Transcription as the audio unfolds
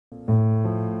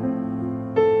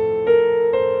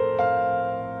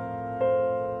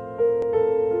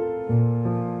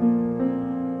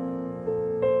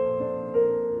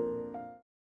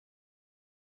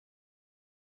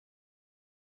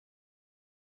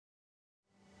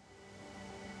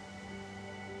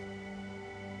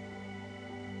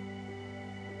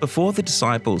Before the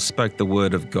disciples spoke the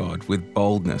word of God with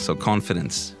boldness or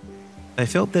confidence, they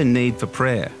felt their need for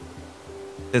prayer.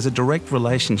 There's a direct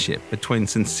relationship between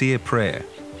sincere prayer,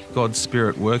 God's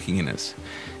Spirit working in us,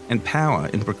 and power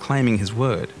in proclaiming His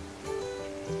word.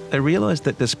 They realized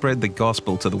that to spread the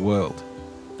gospel to the world,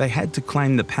 they had to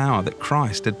claim the power that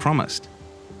Christ had promised.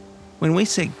 When we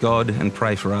seek God and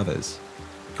pray for others,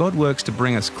 God works to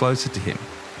bring us closer to Him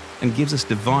and gives us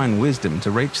divine wisdom to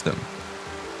reach them.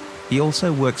 He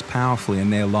also works powerfully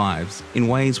in their lives in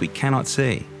ways we cannot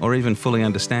see or even fully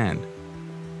understand.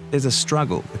 There's a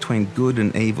struggle between good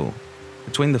and evil,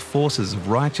 between the forces of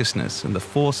righteousness and the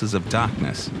forces of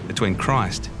darkness, between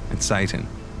Christ and Satan.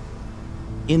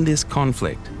 In this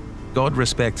conflict, God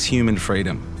respects human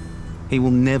freedom. He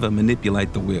will never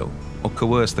manipulate the will or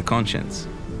coerce the conscience.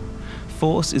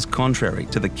 Force is contrary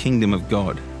to the kingdom of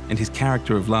God and His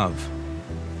character of love.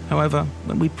 However,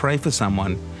 when we pray for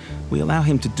someone, we allow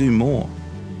Him to do more.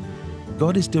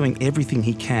 God is doing everything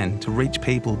He can to reach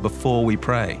people before we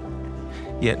pray.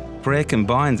 Yet, prayer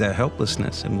combines our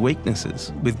helplessness and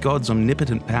weaknesses with God's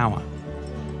omnipotent power.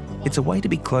 It's a way to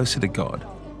be closer to God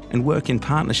and work in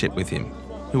partnership with Him,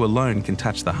 who alone can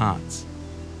touch the hearts.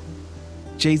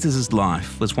 Jesus'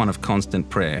 life was one of constant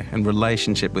prayer and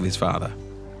relationship with His Father.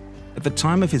 At the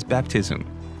time of His baptism,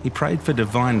 He prayed for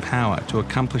divine power to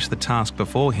accomplish the task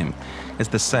before Him as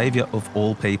the Saviour of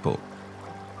all people.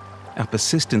 Our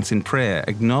persistence in prayer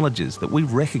acknowledges that we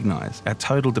recognize our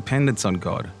total dependence on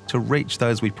God to reach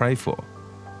those we pray for.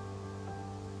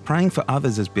 Praying for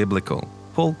others is biblical.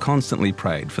 Paul constantly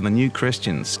prayed for the new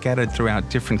Christians scattered throughout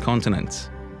different continents.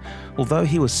 Although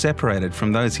he was separated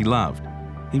from those he loved,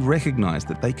 he recognized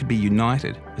that they could be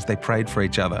united as they prayed for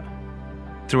each other.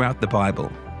 Throughout the Bible,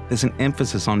 there's an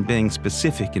emphasis on being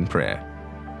specific in prayer.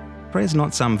 Prayer is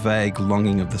not some vague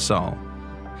longing of the soul.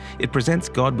 It presents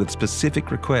God with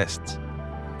specific requests.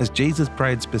 As Jesus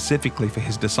prayed specifically for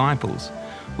His disciples,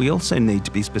 we also need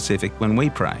to be specific when we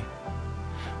pray.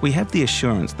 We have the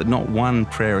assurance that not one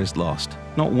prayer is lost,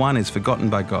 not one is forgotten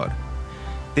by God.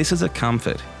 This is a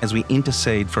comfort as we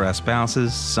intercede for our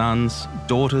spouses, sons,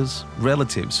 daughters,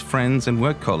 relatives, friends, and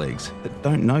work colleagues that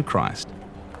don't know Christ.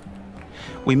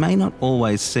 We may not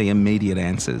always see immediate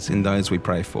answers in those we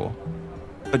pray for,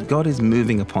 but God is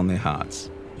moving upon their hearts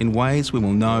in ways we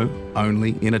will know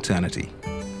only in eternity.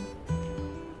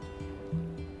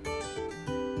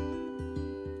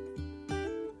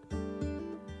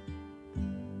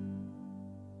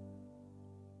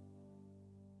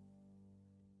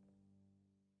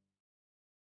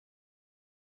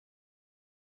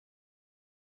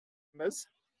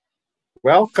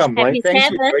 Welcome and thanks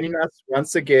Sabbath. for joining us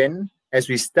once again as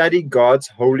we study God's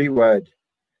holy word,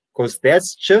 because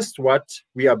that's just what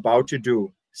we are about to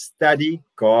do, study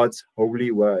God's holy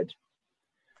word.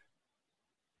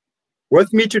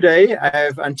 With me today, I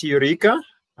have Auntie Eureka.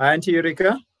 Hi, Auntie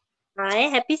Eureka. Hi,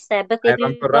 happy Sabbath, I have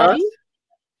everybody.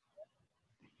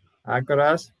 Hi,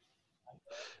 Koras.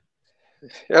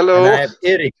 Hello. And I have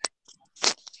Eric.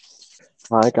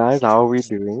 Hi guys, how are we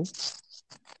doing?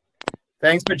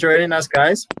 Thanks for joining us,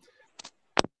 guys.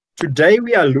 Today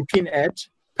we are looking at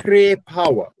prayer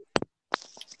power.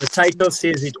 The title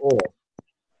says it all.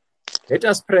 Let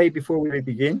us pray before we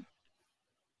begin.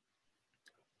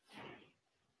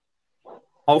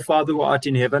 Our Father who art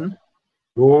in heaven,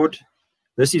 Lord,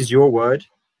 this is your word.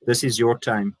 This is your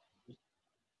time.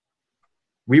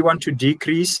 We want to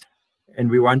decrease and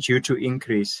we want you to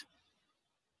increase.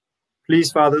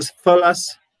 Please, fathers, fill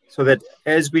us so that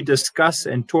as we discuss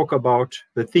and talk about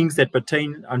the things that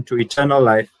pertain unto eternal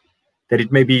life, that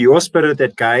it may be your Spirit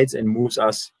that guides and moves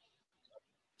us,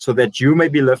 so that you may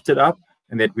be lifted up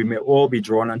and that we may all be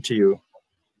drawn unto you.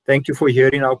 Thank you for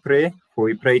hearing our prayer, for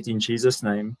we pray it in Jesus'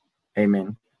 name.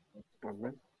 Amen.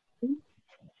 Amen.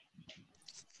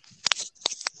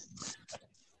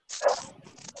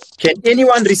 Can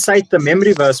anyone recite the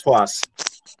memory verse for us?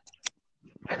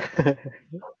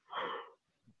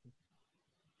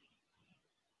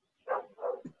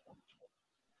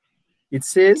 It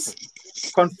says,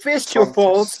 confess your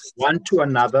faults one to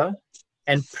another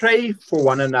and pray for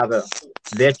one another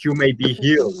that you may be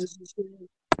healed.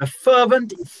 A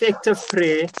fervent, effective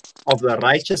prayer of the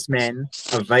righteous man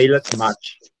availeth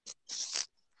much.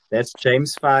 That's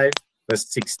James 5, verse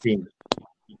 16.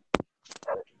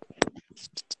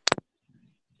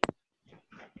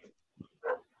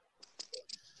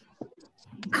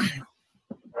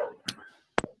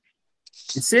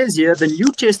 It says here, the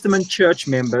New Testament church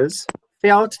members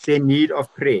felt their need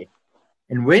of prayer.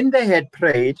 And when they had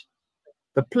prayed,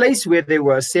 the place where they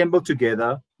were assembled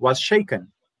together was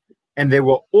shaken, and they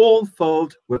were all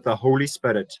filled with the Holy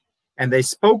Spirit. And they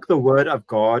spoke the word of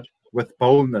God with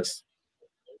boldness.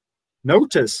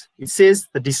 Notice it says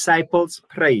the disciples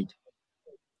prayed.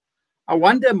 I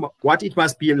wonder what it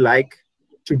must be like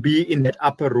to be in that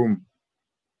upper room.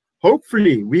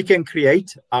 Hopefully, we can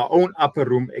create our own upper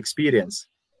room experience.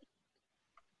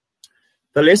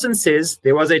 The lesson says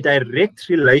there was a direct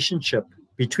relationship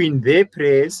between their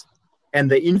prayers and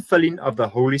the infilling of the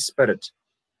Holy Spirit.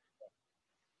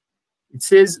 It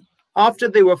says, after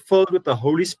they were filled with the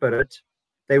Holy Spirit,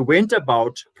 they went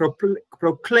about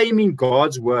proclaiming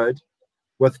God's word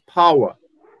with power.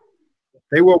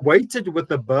 They were weighted with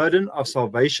the burden of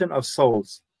salvation of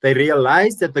souls. They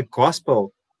realized that the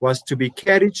gospel was to be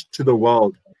carried to the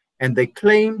world, and they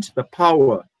claimed the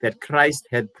power that Christ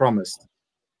had promised.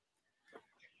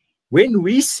 When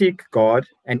we seek God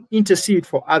and intercede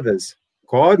for others,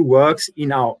 God works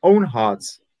in our own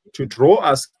hearts to draw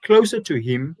us closer to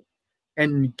Him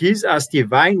and gives us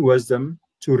divine wisdom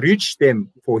to reach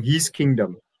them for His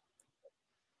kingdom.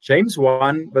 James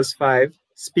 1 verse 5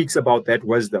 speaks about that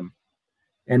wisdom.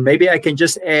 And maybe I can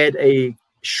just add a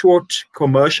short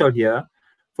commercial here.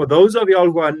 For those of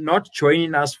y'all who are not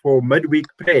joining us for midweek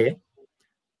prayer,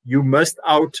 you missed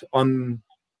out on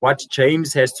what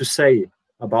James has to say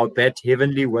about that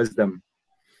heavenly wisdom.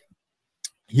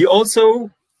 He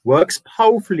also works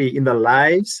powerfully in the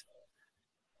lives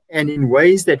and in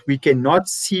ways that we cannot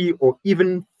see or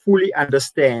even fully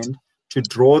understand to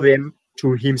draw them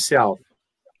to Himself.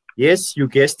 Yes, you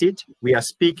guessed it. We are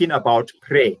speaking about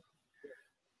prayer.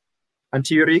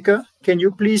 Auntie Eureka, can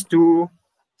you please do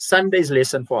Sunday's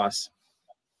lesson for us?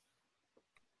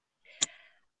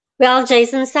 Well,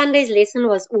 Jason, Sunday's lesson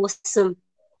was awesome.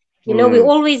 You know, we're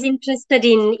always interested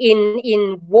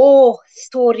in war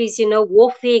stories, you know,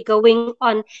 warfare going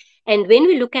on. And when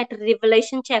we look at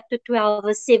Revelation chapter 12,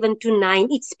 verse 7 to 9,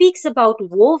 it speaks about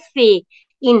warfare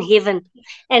in heaven.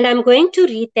 And I'm going to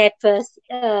read that verse,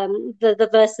 the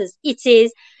verses. It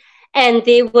says, and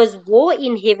there was war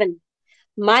in heaven.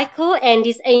 Michael and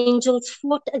his angels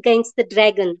fought against the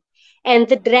dragon, and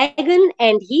the dragon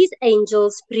and his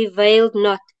angels prevailed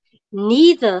not.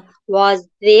 Neither was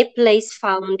their place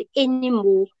found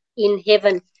anymore in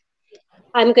heaven.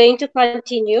 I'm going to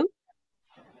continue.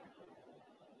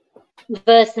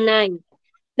 Verse 9.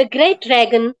 The great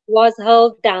dragon was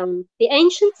hurled down, the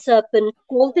ancient serpent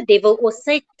called the devil or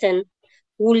Satan,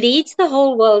 who leads the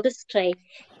whole world astray.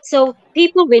 So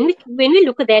people, when we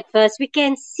look at that verse, we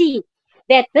can see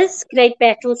that this great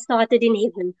battle started in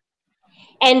heaven.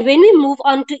 And when we move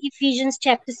on to Ephesians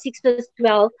chapter 6, verse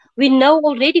 12, we know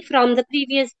already from the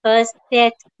previous verse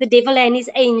that the devil and his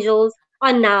angels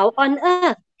are now on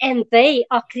earth, and they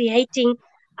are creating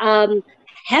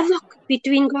havoc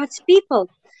between God's people.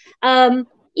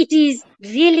 It is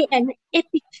really an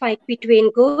epic fight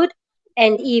between good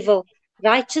and evil,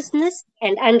 righteousness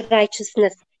and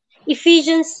unrighteousness.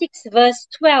 Ephesians 6, verse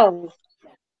 12.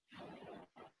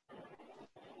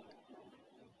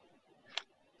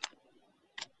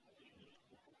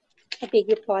 I beg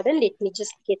your pardon, let me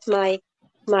just get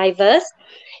my verse.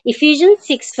 Ephesians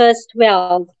 6, verse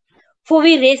 12. For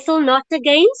we wrestle not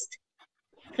against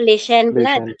flesh and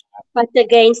blood, but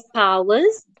against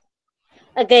powers,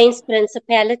 against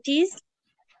principalities,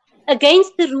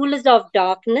 against the rulers of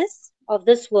darkness of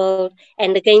this world,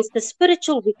 and against the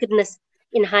spiritual wickedness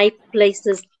in high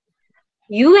places.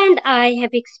 You and I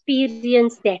have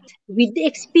experienced that. We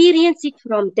experience it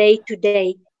from day to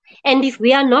day. And if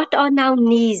we are not on our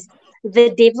knees,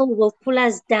 the devil will pull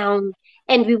us down,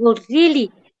 and we will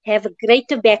really have a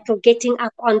greater battle getting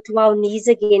up onto our knees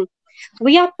again.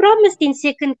 We are promised in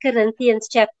 2 Corinthians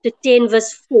chapter 10,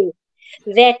 verse 4,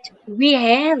 that we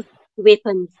have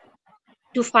weapons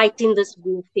to fight in this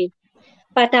warfare.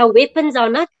 But our weapons are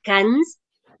not guns,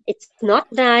 it's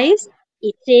not knives.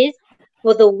 It says,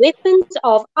 for the weapons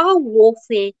of our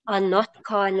warfare are not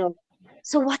carnal.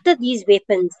 So what are these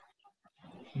weapons?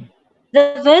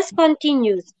 The verse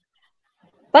continues,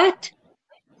 but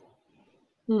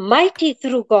mighty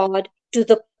through God to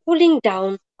the pulling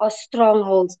down of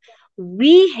strongholds.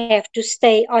 We have to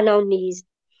stay on our knees.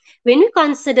 When we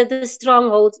consider the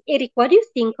strongholds, Eric, what do you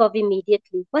think of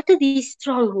immediately? What are these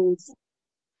strongholds?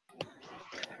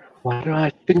 What do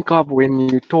I think of when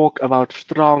you talk about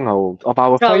strongholds of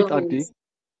our faith, Auntie?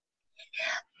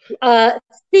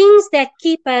 Things that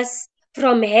keep us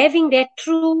from having that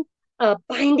true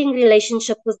binding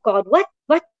relationship with God.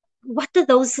 What are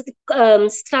those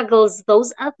struggles,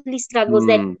 those earthly struggles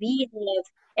that we have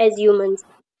as humans?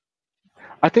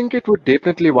 I think it would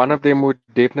definitely, one of them would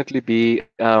definitely be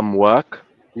work,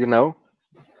 you know,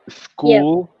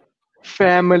 school,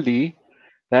 family.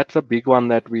 That's a big one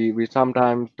that we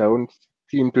sometimes don't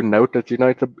seem to notice. You know,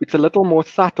 it's a little more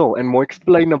subtle and more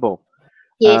explainable.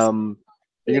 Yes.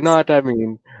 You know Yes. what I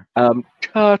mean?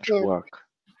 Church Yeah. work.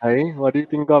 Hey, what do you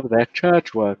think of that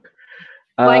church work?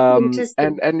 Quite And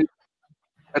interesting.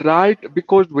 right,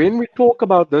 because when we talk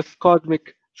about this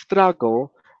cosmic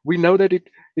struggle, we know that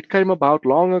it came about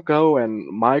long ago, and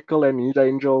Michael and his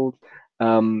angels,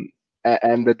 um,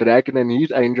 and the dragon and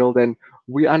his angels, and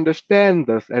we understand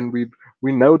this, and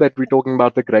we know that we're talking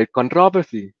about the great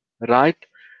controversy, right?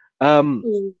 Um,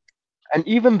 Mm. and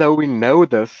even though we know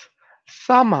this,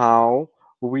 somehow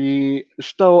we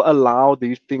still allow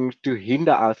these things to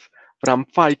hinder us from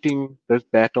fighting this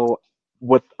battle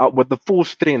with the full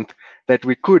strength that Yes.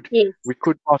 we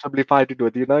could possibly fight it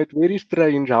with. You know, it's very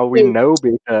strange how we Yes. know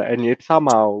better, and yet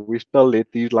somehow we still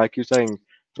let these, like you're saying,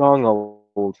 strongholds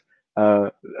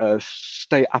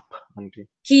stay up. Auntie.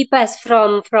 Keep us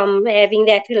from having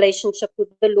that relationship with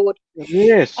the Lord.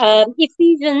 Yes,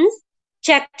 Ephesians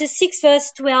chapter 6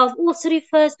 verse 12 also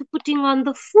refers to putting on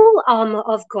the full armor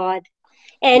of God.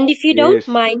 And if you don't yes,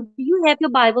 mind, do you have your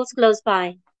Bibles close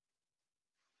by?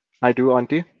 I do,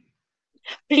 Auntie.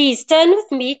 Please turn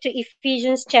with me to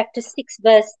Ephesians chapter 6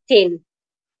 verse 10.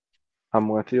 I'm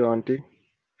with you, Auntie.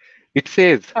 It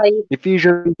says, Are you?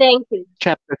 Ephesians Thank you.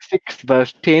 chapter 6,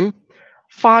 verse 10.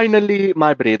 Finally,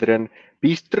 my brethren,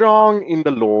 be strong in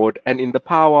the Lord and in the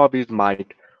power of his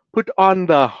might. Put on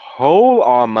the whole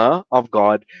armor of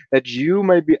God, that you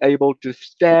may be able to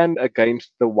stand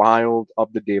against the wiles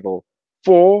of the devil.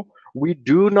 For we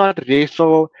do not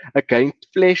wrestle against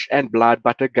flesh and blood,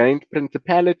 but against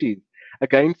principalities,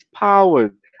 against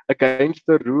powers, against the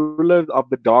rulers of the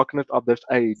darkness of this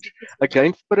age, against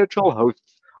spiritual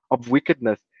hosts of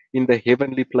wickedness in the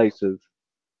heavenly places.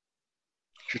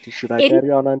 Should I Eric, carry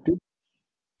on, Auntie?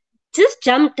 just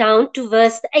jump down to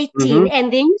verse 18 Mm-hmm.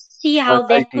 and then you see how Verse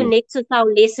that 18. connects with our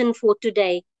lesson for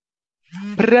today.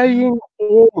 Praying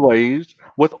always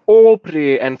with all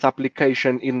prayer and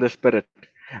supplication in the Spirit,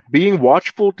 being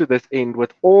watchful to this end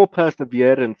with all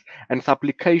perseverance and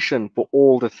supplication for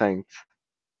all the saints.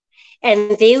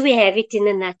 And there we have it in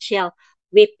a nutshell,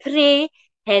 where prayer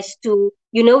has to,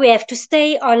 we have to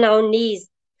stay on our knees.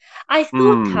 I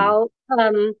thought Mm. how,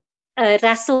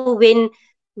 Russell,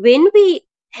 when we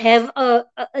have a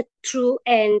true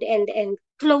and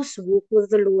close walk with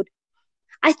the Lord,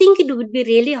 I think it would be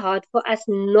really hard for us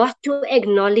not to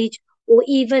acknowledge or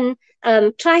even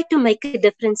try to make a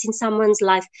difference in someone's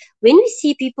life. When we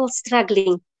see people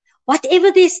struggling,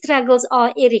 whatever their struggles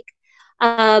are, Eric,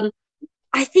 um,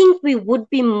 I think we would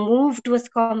be moved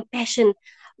with compassion.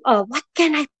 What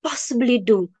can I possibly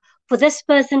do for this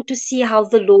person to see how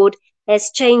the Lord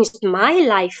has changed my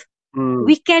life?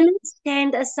 Mm. We cannot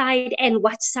stand aside and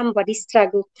watch somebody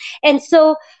struggle. And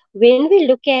so when we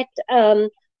look at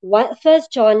 1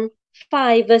 John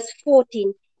 5, verse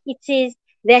 14, it says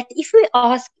that if we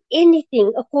ask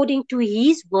anything according to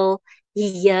His will, He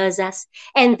hears us.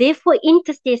 And therefore,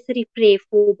 intercessory prayer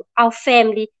for our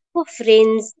family, for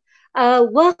friends,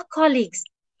 work colleagues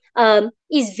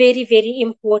is very, very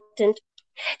important.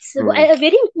 So, Mm. a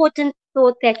very important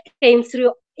thought that came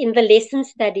through in the lesson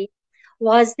study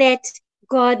was that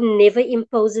God never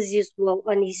imposes His will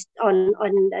on His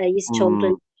Mm.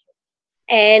 children,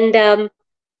 and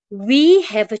we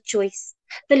have a choice.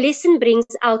 The lesson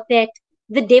brings out that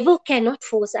the devil cannot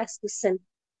force us to sin,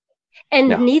 and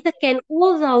Yeah. neither can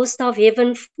all the host of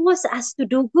heaven force us to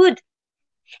do good.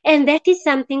 And that is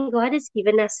something God has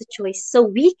given us a choice, so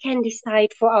we can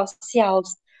decide for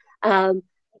ourselves um,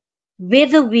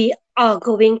 whether we are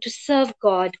going to serve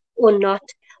God or not,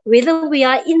 whether we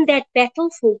are in that battle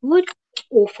for good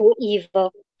or for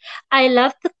evil. I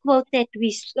love the quote that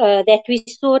we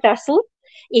saw, Russell.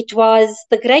 It was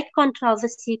the Great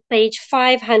Controversy, page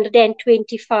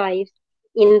 525.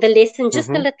 In the lesson,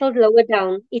 just a Mm-hmm. little lower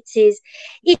down, it says,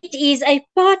 "It is a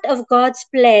part of God's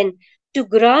plan to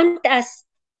grant us,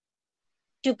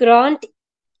 to grant,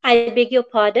 I beg your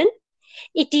pardon,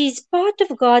 it is part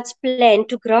of God's plan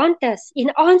to grant us,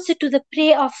 in answer to the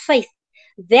prayer of faith,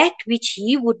 that which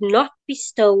He would not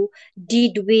bestow,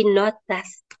 did we not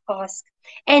thus ask."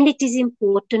 And it is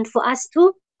important for us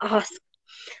to ask.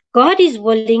 God is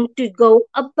willing to go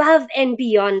above and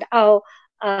beyond our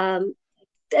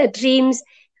dreams.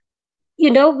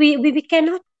 We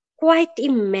cannot quite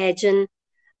imagine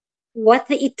what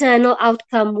the eternal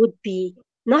outcome would be.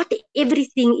 Not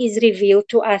everything is revealed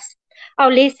to us.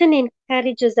 Our lesson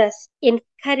encourages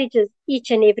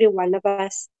each and every one of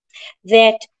us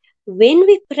that when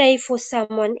we pray for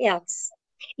someone else,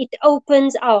 it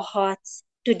opens our hearts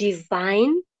to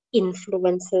divine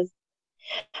influences.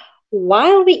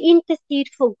 While we intercede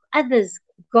for others,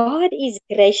 God is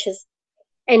gracious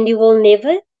and He will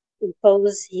never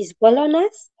impose His will on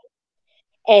us.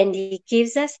 and He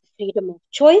gives us freedom of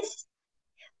choice.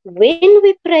 When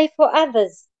we pray for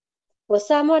others, for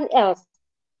someone else,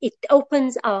 it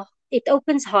opens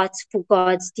hearts for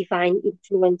God's divine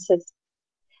influences.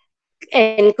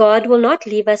 And God will not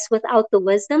leave us without the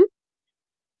wisdom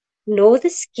nor the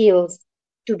skills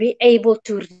to be able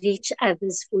to reach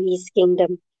others for His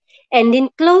kingdom. And in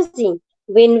closing,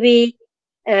 when we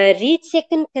read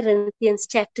 2 Corinthians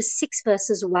chapter 6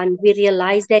 verses 1, we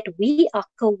realize that we are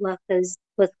co-workers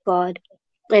with God,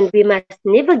 and we must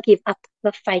never give up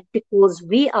the fight because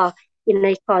we are in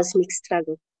a cosmic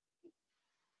struggle.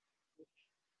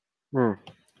 Hmm.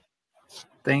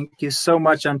 Thank you so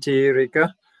much, Auntie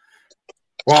Erika.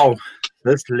 Wow,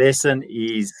 this lesson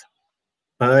is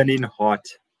burning hot.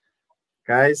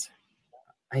 Guys,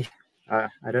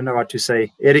 I don't know what to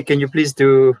say. Eric, can you please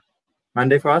do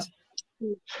Monday for us?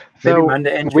 Maybe So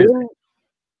Monday and Tuesday. when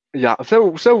yeah,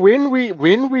 so when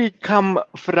we come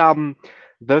from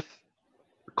this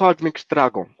cosmic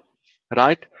struggle,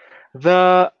 right?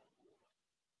 The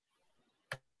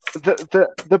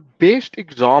the best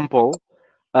example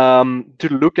to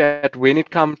look at when it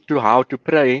comes to how to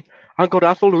pray, Uncle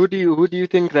Russell, who do you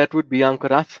think that would be, Uncle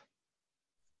Russ?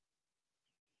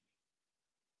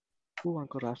 Oh,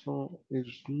 Uncle Russell is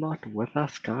not with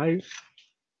us, guys.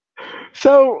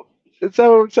 So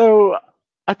so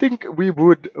I think we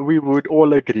would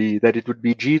all agree that it would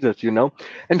be Jesus,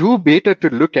 and who better to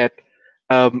look at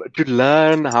to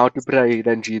learn how to pray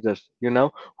than Jesus,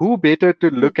 who better to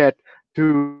look at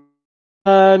to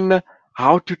learn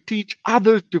how to teach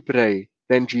others to pray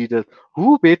than Jesus,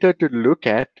 who better to look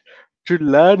at to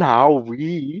learn how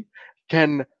we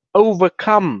can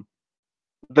overcome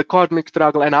the cosmic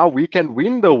struggle and how we can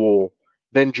win the war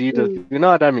than Jesus. Mm, You know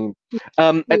what I mean?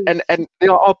 And, mm, and, and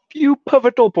there are a few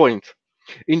pivotal points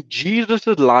in Jesus'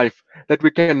 life that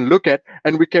we can look at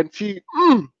and we can see,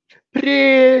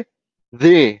 pray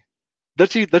there. There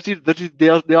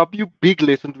are a few big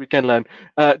lessons we can learn.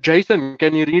 Jason,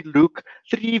 can you read Luke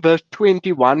 3, verse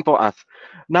 21 for us?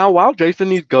 Now, while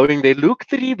Jason is going there, Luke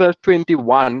 3, verse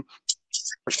 21,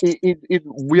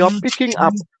 we are picking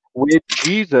up where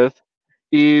Jesus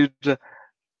is,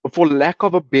 for lack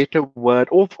of a better word,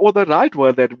 or the right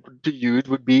word that to use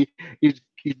would be, is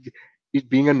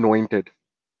being anointed,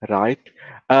 right?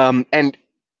 And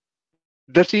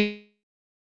this is what we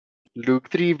read in Luke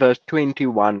 3, verse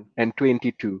 21 and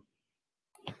 22.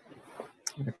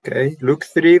 Okay, Luke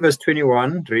 3, verse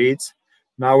 21 reads,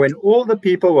 Now when all the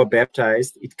people were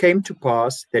baptized, it came to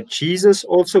pass that Jesus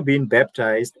also being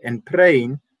baptized and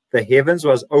praying, the heavens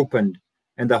was opened,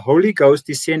 and the Holy Ghost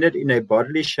descended in a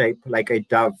bodily shape like a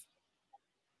dove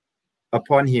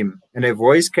upon him. And a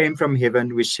voice came from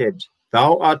heaven which said,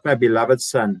 Thou art my beloved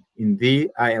Son, in thee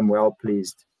I am well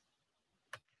pleased.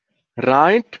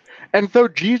 Right? And so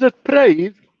Jesus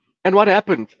prays, and what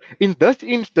happens? In this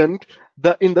instance,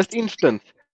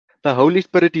 the Holy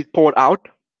Spirit is poured out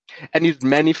and is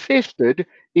manifested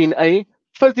in a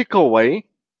physical way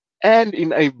and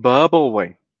in a verbal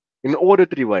way, in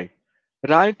auditory way.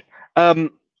 Right?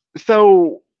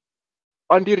 So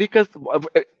on the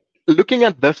looking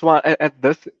at this one, at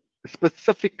this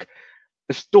specific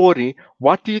story,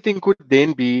 what do you think would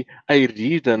then be a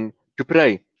reason to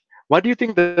pray? What do you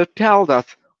think that tells us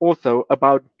also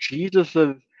about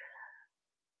Jesus's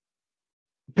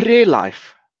prayer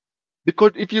life?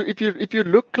 Because if you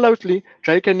look closely,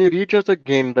 Jay, can you read just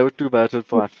again those two verses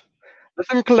for us?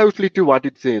 Listen closely to what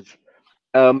it says.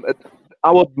 Um, it-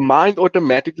 our mind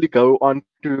automatically go on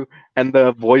to, and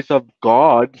the voice of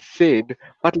God said,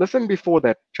 but listen before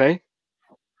that, Jay.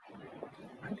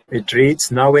 It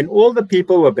reads, Now when all the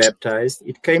people were baptized,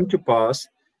 it came to pass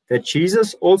that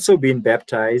Jesus also being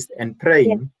baptized and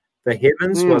yeah. praying, the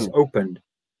heavens was Mm. opened,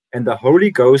 and the Holy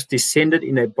Ghost descended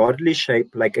in a bodily shape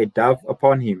like a dove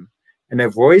upon him. And a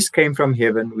voice came from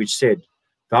heaven which said,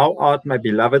 Thou art my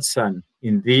beloved Son,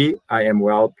 in thee I am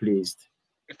well pleased.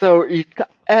 So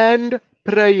and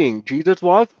praying. Jesus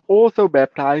was also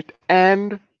baptized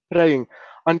and praying.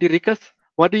 Antiricus,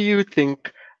 what do you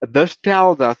think this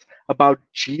tells us about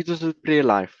Jesus' prayer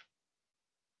life?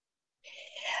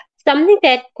 Something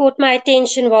that caught my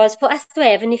attention was for us to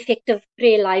have an effective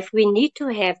prayer life, we need to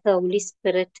have the Holy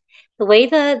Spirit. The way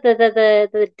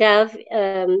the dove,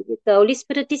 the Holy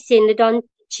Spirit descended on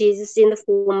Jesus in the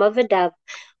form of a dove.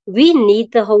 We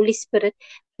need the Holy Spirit.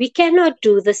 We cannot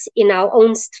do this in our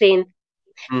own strength.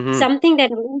 Mm-hmm. Something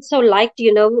that I also liked,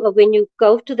 when you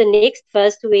go to the next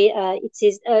verse where it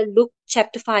says, Luke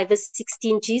chapter 5, verse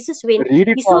 16, Jesus, when Read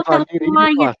it he for us, sought out Auntie. Read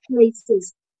it for quiet us.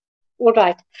 places, all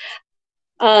right.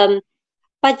 Um,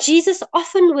 but Jesus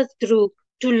often withdrew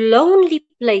to lonely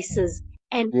places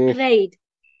and Yes. prayed.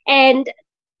 And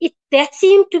that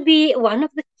seemed to be one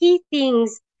of the key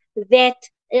things that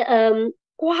a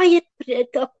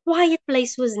quiet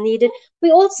place was needed.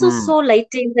 We also saw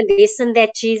later in the lesson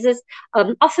that Jesus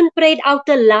often prayed out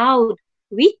aloud.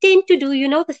 We tend to do,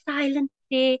 the silent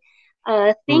prayer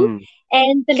thing,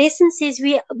 and the lesson says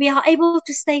we are able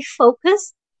to stay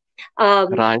focused.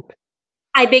 Right.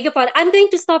 I beg your pardon. I'm going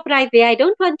to stop right there. I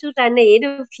don't want to run ahead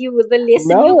of you with the lesson.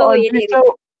 You No, go ahead, Auntie.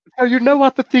 Eric. So you know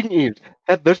what the thing is,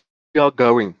 that this is where we are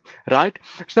going, right?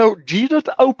 So Jesus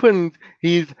opened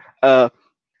his uh,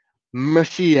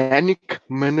 messianic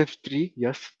ministry.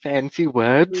 Yes, fancy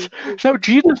words. Mhm. So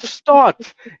Jesus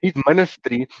starts his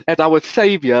ministry as our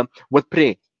savior with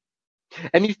prayer.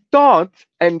 And he starts,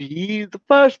 and the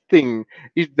first thing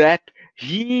is that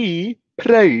he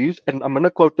prays, and I'm going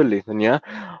to quote the lesson here,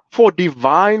 for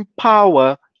divine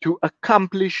power to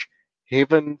accomplish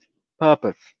heaven's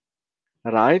purpose.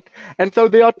 Right? And so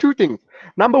there are two things.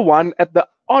 Number one, at the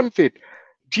onset,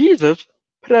 Jesus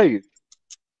prays.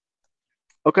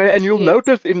 Okay, and you'll Yes,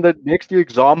 notice in the next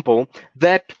example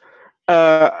that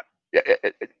uh,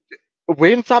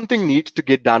 when something needs to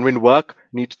get done, when work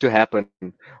needs to happen,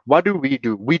 what do?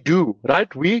 We do,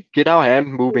 right? We get our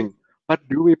hand moving. yes, But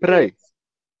do we pray? yes,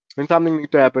 When something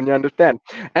needs to happen, you understand?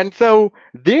 And so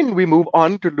then we move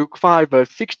on to Luke 5, verse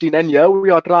 16. And here we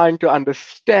are trying to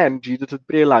understand Jesus'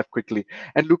 prayer life quickly.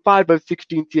 And Luke 5, verse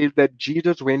 16 says that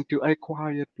Jesus went to a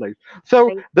quiet place. So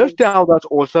right this place. tells us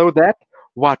also that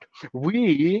what?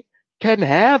 We can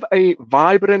have a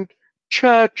vibrant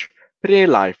church prayer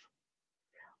life.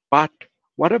 But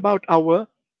what about our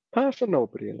personal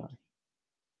prayer life?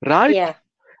 Right? Yeah.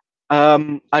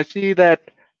 I see that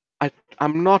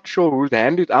I'm not sure whose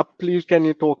hand is up. Please, can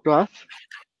you talk to us?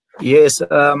 Yes,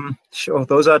 sure.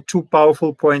 Those are two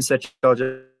powerful points that you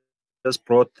just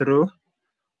brought through.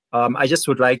 I just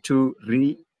would like to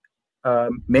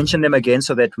mention them again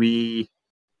so that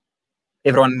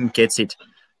everyone gets it.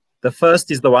 The first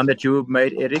is the one that you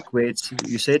made, Eric, where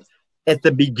you said at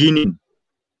the beginning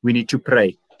we need to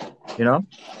pray.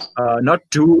 Not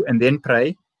do and then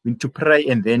pray. We need to pray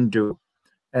and then do.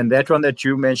 And that one that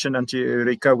you mentioned, Auntie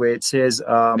Eureka, where it says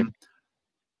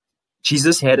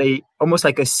Jesus had almost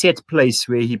like a set place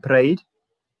where he prayed.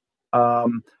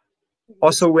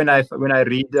 Also, when I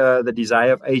read the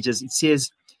Desire of Ages, it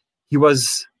says he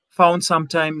was found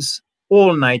sometimes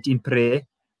all night in prayer.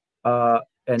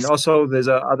 And also, there's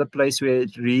other place where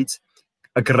it reads,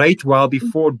 a great while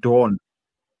before dawn,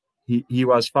 he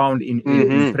was found in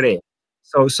Mm-hmm. prayer.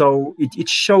 So it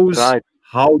shows Right.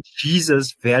 how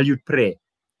Jesus valued prayer,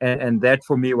 and that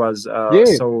for me was Yeah.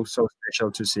 so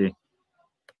special to see.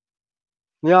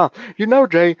 Yeah.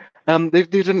 Jay,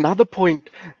 there's another point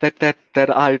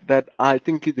that I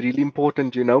think is really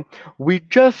important. We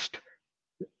just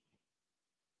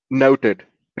noted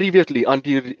previously,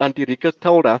 Auntie Rika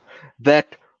told us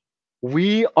that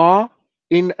we are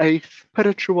in a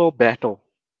spiritual battle,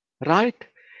 right?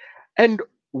 And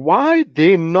why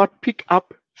then not pick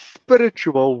up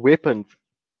spiritual weapons?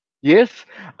 Yes,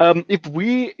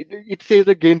 it says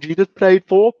again, Jesus prayed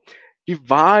for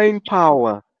divine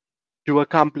power to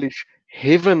accomplish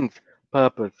heaven's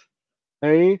purpose.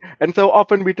 Eh? And so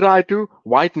often we try to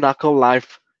white knuckle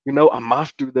life. I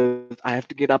must do this. I have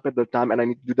to get up at the time, and I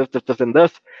need to do this, and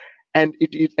this. And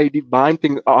it is a divine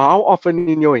thing. How often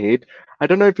in your head? I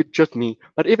don't know if it's just me,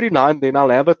 but every now and then I'll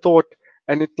have a thought,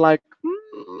 and it's like,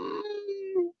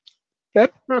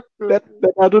 that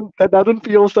that doesn't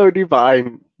feel so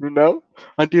divine.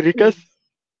 Auntie Rikas?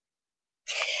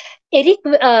 Eric,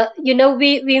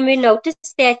 we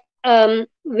noticed that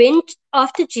when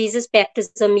after Jesus'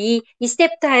 baptism, he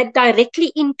stepped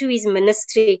directly into his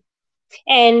ministry,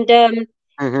 and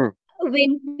Mm-hmm.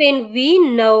 when we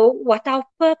know what our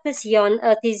purpose here on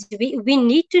earth is, we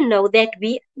need to know that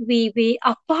we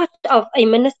are part of a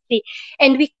ministry,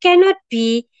 and we cannot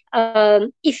be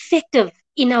effective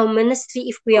in our ministry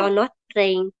if we are not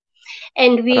praying.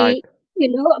 And Right.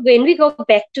 when we go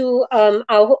back to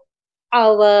our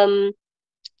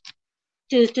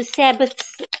to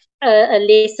Sabbath's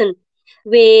lesson,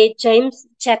 where James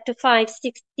chapter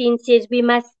 5:16 says we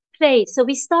must pray. So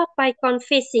we start by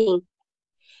confessing.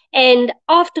 And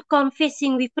after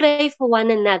confessing, we pray for one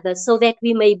another so that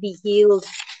we may be healed.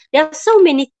 There are so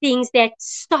many things that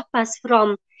stop us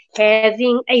from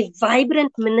having a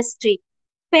vibrant ministry.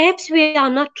 Perhaps we are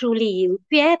not truly healed.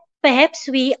 Perhaps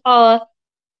we are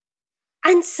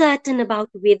uncertain about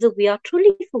whether we are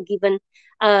truly forgiven.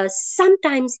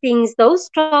 Sometimes those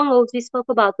strongholds we spoke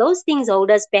about, those things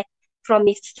hold us back from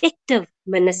effective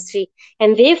ministry.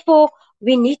 And therefore,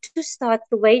 we need to start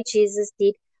the way Jesus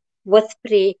did, with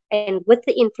prayer and with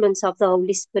the influence of the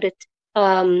Holy Spirit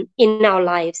in our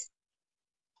lives.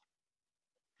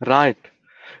 Right.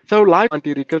 So, like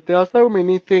Auntie Rika, there are so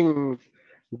many things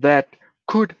that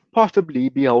could possibly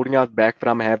be holding us back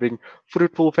from having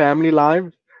fruitful family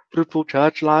lives, fruitful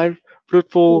church lives,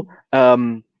 fruitful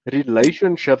Mm.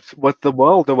 relationships with the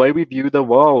world, the way we view the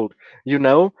world, you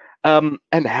know,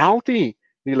 and healthy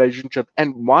relationships.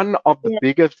 And one of the Yeah.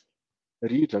 biggest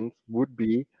reasons would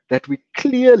be that we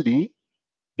clearly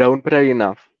don't pray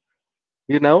enough,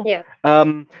 you know. Yeah.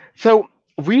 So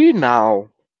we now,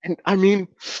 and I mean,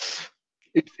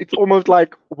 it's almost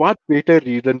like what better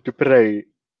reason to pray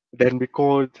than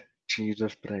because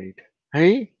Jesus prayed.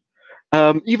 Hey,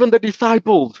 even the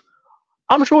disciples.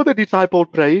 I'm sure the disciples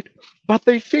prayed, but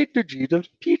they said to Jesus,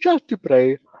 "Teach us to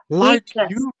pray like Teach us.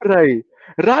 you pray."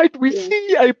 Right? We Yeah.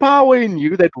 see a power in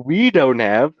you that we don't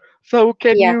have. So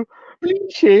can Yeah. you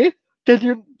please share? Can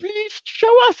you please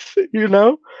show us?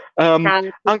 How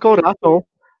to Uncle pray. Yeah. Russell,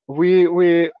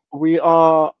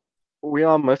 we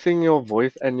are missing your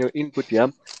voice and your input here.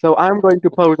 So I'm going to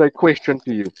pose a question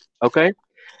to you. Okay?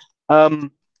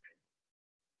 Um,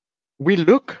 we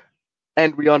look,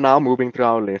 and we are now moving through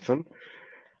our lesson.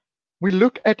 We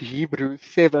look at Hebrews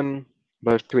 7,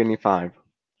 verse 25,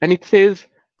 and it says,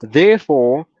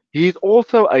 "Therefore, he is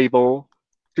also able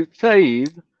to save,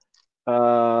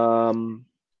 um,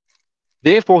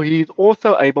 therefore, he is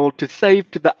also able to save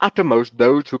to the uttermost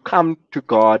those who come to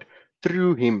God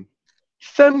through him,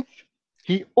 since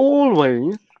he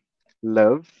always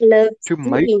loves Loves to to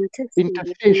make intercede. Yeah.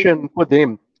 intercession for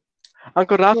them."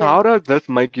 Uncle Russ, Yeah. how does this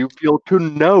make you feel to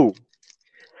know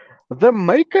the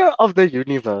maker of the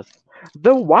universe,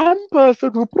 the one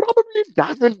person who probably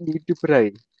doesn't need to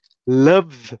pray,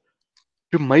 loves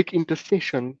to make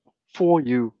intercession for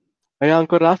you? Hey,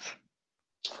 Uncle Russ?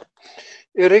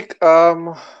 Eric,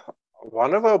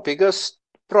 one of our biggest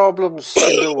problems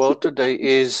in the world today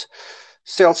is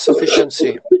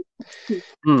self-sufficiency,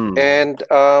 Hmm. and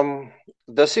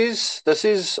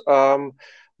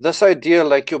this idea,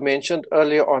 like you mentioned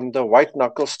earlier, on the white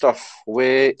knuckle stuff,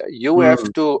 where you Hmm.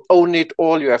 have to own it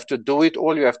all, you have to do it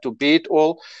all, you have to be it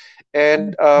all,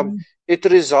 and it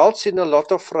results in a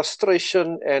lot of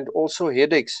frustration and also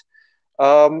headaches.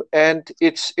 And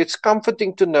it's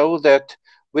comforting to know that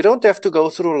we don't have to go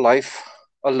through life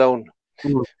alone.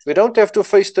 Hmm. We don't have to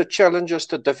face the challenges,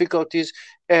 the difficulties,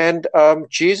 and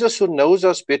Jesus, who knows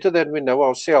us better than we know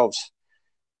ourselves,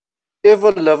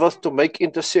 ever liveth to make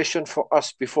intercession for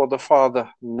us before the Father,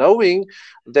 knowing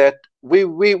that we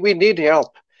need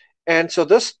help. And so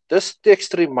this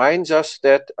text reminds us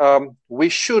that we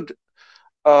should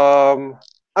um,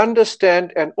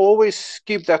 understand and always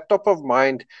keep that top of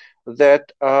mind,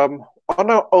 that on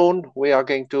our own we are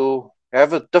going to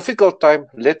have a difficult time,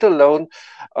 let alone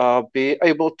be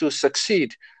able to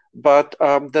succeed. But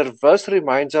the verse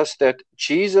reminds us that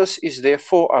Jesus is there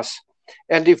for us.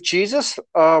 And if Jesus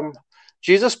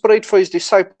prayed for his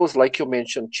disciples, like you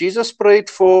mentioned, Jesus prayed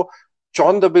for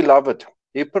John the Beloved,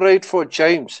 he prayed for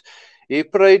James, he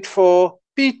prayed for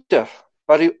Peter,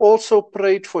 but he also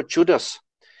prayed for Judas.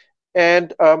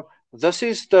 And this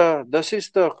is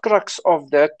the crux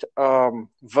of that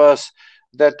verse.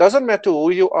 That doesn't matter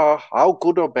who you are, how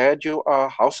good or bad you are,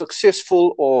 how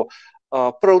successful or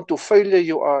prone to failure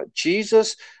you are.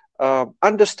 Jesus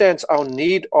understands our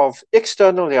need of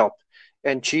external help,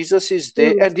 and Jesus is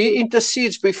there, Mm. and he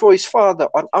intercedes before his Father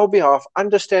on our behalf,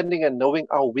 understanding and knowing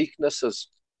our weaknesses.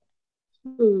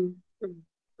 Mm. Mm.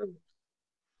 Mm.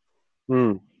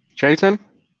 Hmm. Jason?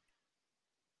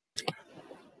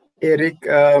 Eric,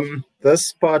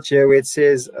 this part here where it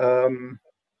says,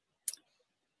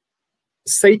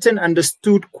 Satan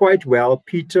understood quite well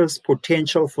Peter's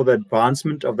potential for the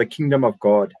advancement of the kingdom of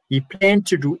God. He planned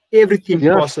to do everything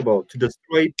Yes. possible to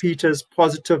destroy Peter's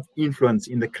positive influence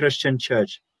in the Christian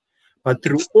church. But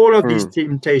through all of these Hmm.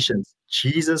 temptations,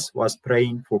 Jesus was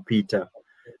praying for Peter.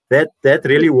 That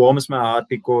really warms my heart,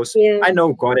 because Yeah. I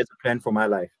know God has a plan for my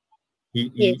life.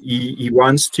 Yes. He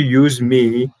wants to use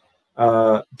me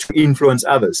to influence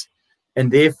others.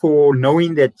 And therefore,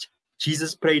 knowing that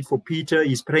Jesus prayed for Peter,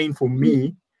 he's praying for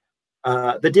me.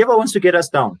 The devil wants to get us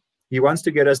down. He wants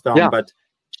to get us down, Yeah. but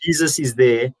Jesus is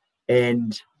there,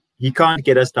 and he can't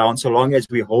get us down so long as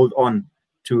we hold on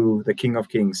to the King of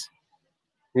Kings.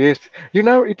 Yes.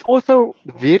 It's also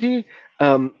very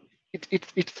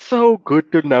it's so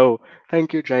good to know.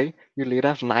 Thank you, Jay. You led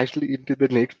us nicely into the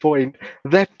next point,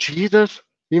 that Jesus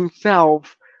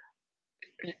himself,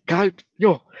 guys,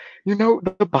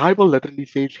 the Bible literally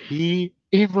says he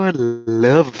ever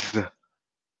lives.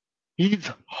 His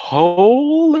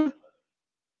whole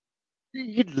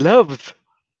he loves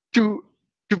to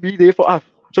to be there for us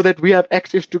so that we have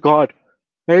access to God.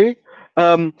 Hey?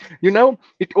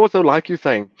 It also like you're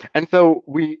saying, and so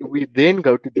we then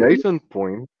go to Jason's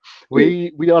point.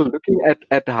 We are looking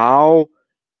at how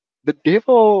the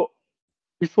devil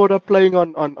is sort of playing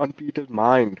on Peter's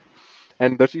mind.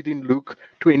 And this is in Luke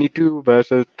 22,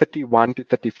 verses 31 to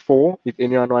 34. If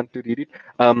anyone wants to read it,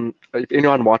 if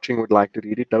anyone watching would like to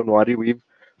read it, don't worry, we've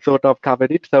sort of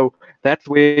covered it. So that's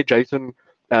where Jason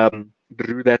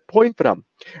drew that point from.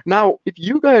 Now, if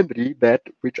you go and read that,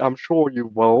 which I'm sure you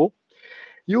will,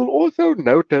 you'll also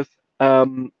notice,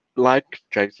 like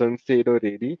Jason said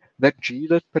already, that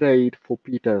Jesus prayed for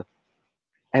Peter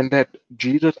and that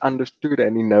Jesus understood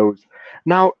and he knows.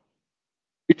 Now,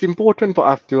 it's important for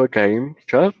us to again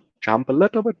just jump a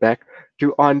little bit back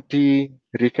to Auntie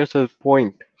Rikas's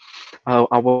point,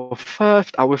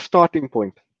 our starting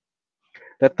point,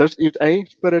 that this is a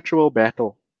spiritual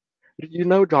battle.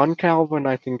 John Calvin,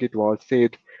 I think it was,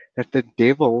 said that the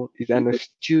devil is an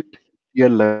astute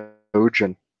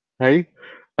theologian. Hey,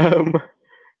 um,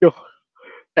 yo,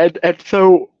 and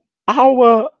so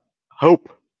our hope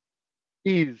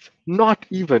is not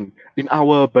even in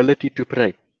our ability to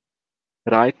pray,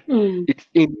 right? Mm. It's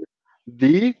in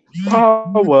the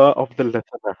power of the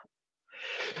listener.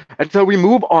 And so we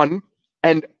move on,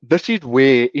 and this is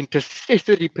where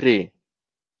intercessory prayer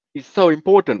is so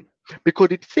important because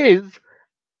it says,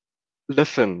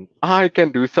 listen, I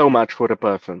can do so much for a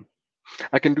person.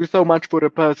 I can do so much for a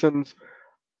person's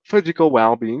physical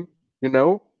well-being.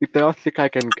 If they are sick, I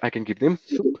can give them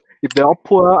soup. If they are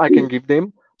poor, I can give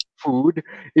them food.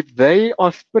 If they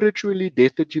are spiritually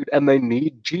destitute and they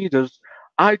need Jesus,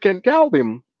 I can tell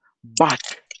them. But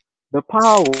the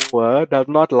power does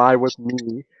not lie with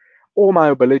me or my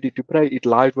ability to pray. It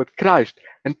lies with Christ.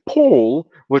 And Paul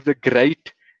was a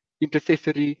great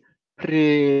intercessory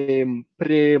prayer.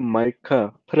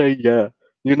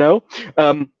 You know,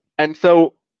 and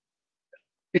so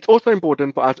it's also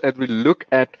important for us as we look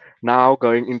at now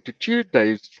going into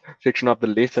Tuesday's section of the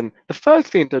lesson. The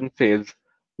first sentence says,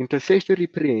 intercessory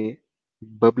prayer,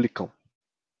 biblical.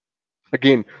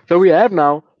 Again, so we have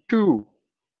now two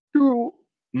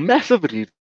massive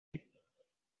reasons why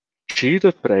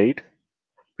Jesus prayed,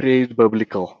 prayer is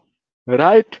biblical.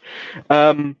 Right?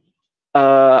 Um,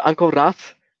 Uncle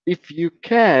Russ, if you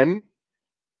can,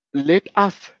 let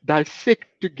us dissect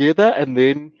together and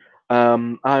then I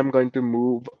am going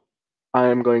to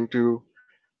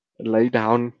lay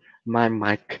down my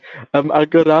mic.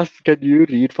 Algaras, can you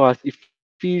read for us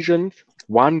Ephesians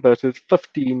 1 verses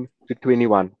 15 to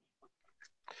 21?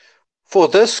 For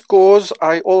this cause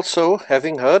I also,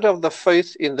 having heard of the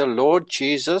faith in the Lord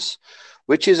Jesus,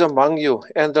 which is among you,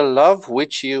 and the love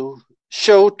which you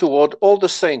show toward all the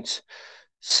saints,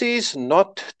 cease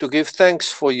not to give thanks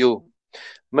for you,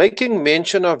 making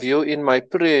mention of you in my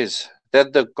prayers,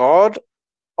 that the God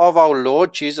of our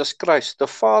Lord Jesus Christ, the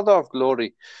Father of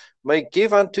glory, may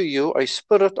give unto you a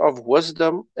spirit of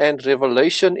wisdom and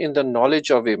revelation in the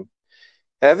knowledge of him,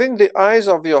 having the eyes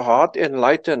of your heart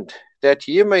enlightened, that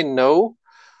ye may know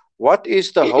what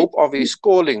is the hope of his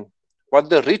calling, what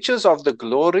the riches of the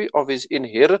glory of his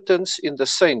inheritance in the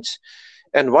saints,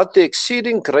 and what the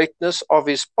exceeding greatness of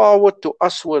his power to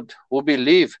usward who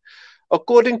believe,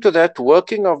 according to that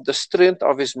working of the strength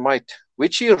of his might,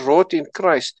 which he wrought in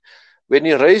Christ, when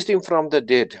he raised him from the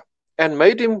dead, and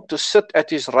made him to sit at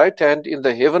his right hand in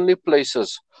the heavenly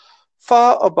places,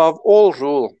 far above all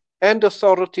rule, and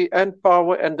authority, and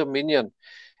power, and dominion,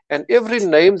 and every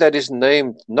name that is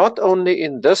named, not only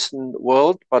in this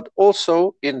world, but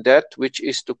also in that which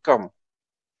is to come.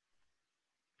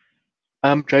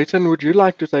 Jason, would you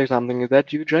like to say something? Is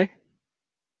that you, Jay?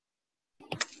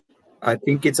 I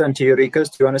think it's Auntie Eureka's.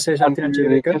 Do you want to say something, Auntie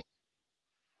Eureka?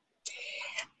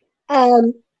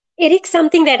 Eric,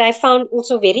 something that I found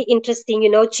also very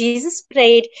interesting, Jesus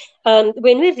prayed,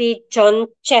 when we read John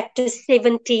chapter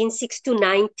 17, 6 to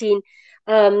 19,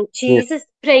 Jesus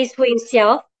prays for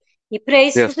himself, he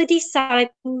prays for the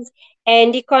disciples,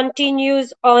 and he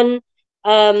continues on,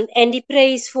 and he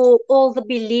prays for all the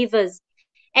believers.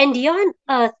 And here on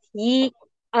earth, he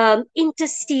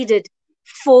interceded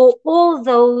for all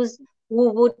those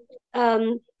who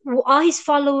are his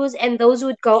followers and those who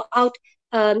would go out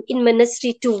in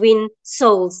ministry to win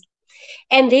souls.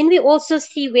 And then we also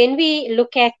see when we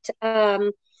look at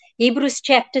Hebrews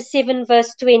chapter 7,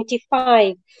 verse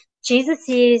 25, Jesus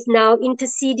is now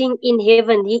interceding in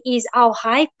heaven. He is our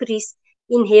high priest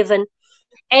in heaven.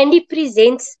 And he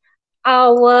presents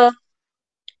our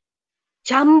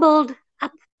jumbled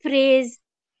up prayers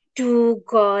to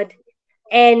God.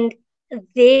 And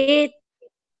there,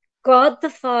 God the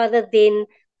Father then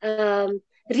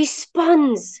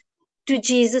responds to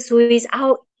Jesus, who is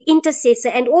our intercessor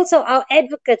and also our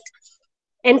advocate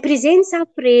and presents our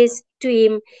prayers to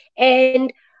Him.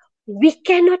 And we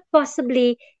cannot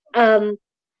possibly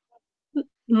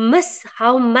miss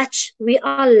how much we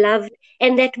are loved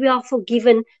and that we are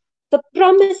forgiven. The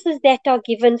promises that are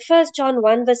given, 1 John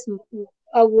 1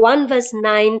 verse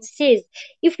 9 says,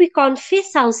 if we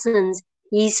confess our sins,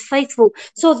 He is faithful.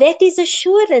 So that is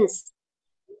assurance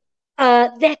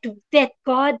that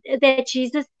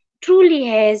Jesus truly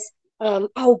has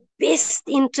our best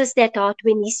interest at heart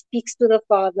when He speaks to the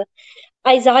Father.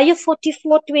 Isaiah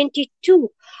 44:22,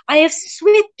 I have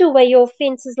swept away your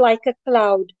offenses like a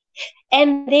cloud.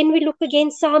 And then we look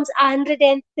again, Psalms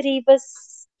 103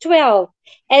 verse 12.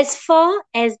 As far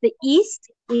as the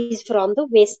east is from the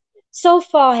west, so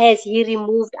far has He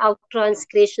removed our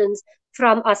transgressions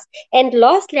from us. And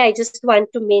lastly, I just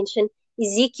want to mention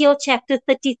Ezekiel chapter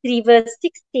 33 verse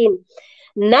 16.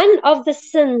 None of the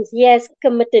sins He has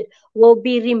committed will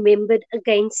be remembered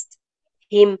against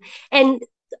Him. And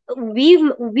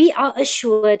we are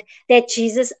assured that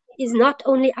Jesus is not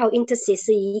only our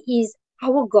intercessor, He is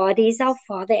our God, He is our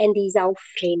Father, and He is our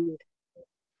friend.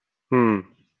 Hmm.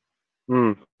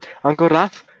 Hmm. Uncle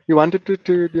Raf, you wanted to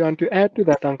do you want to add to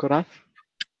that, Uncle Raf?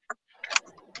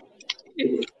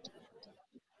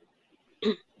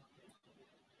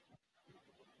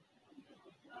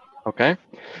 Okay.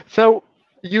 So,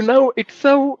 it's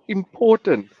so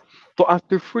important for us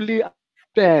to fully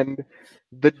understand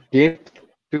the depth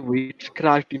to which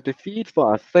Christ intercedes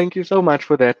for us. Thank you so much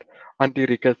for that, Auntie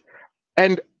Rikas.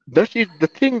 And this is the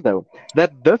thing, though,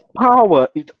 that this power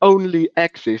is only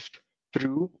accessed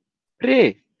through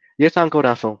prayer. Yes, Uncle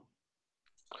Russell.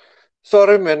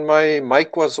 Sorry, man, my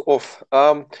mic was off.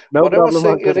 No What I was problem,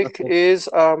 saying, Uncle Eric, Russell. is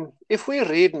if we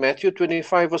read Matthew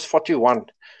 25, verse 41,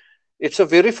 it's a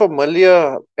very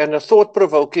familiar and a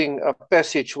thought-provoking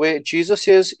passage where Jesus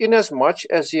says, inasmuch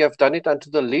as ye have done it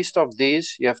unto the least of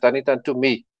these, ye have done it unto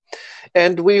me.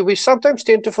 And we sometimes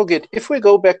tend to forget, if we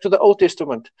go back to the Old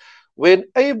Testament, when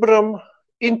Abram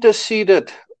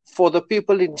interceded for the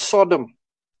people in Sodom,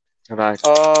 Right.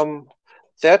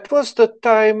 that was the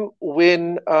time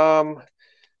when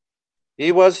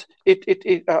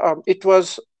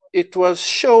it was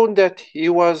shown that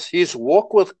his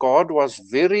walk with God was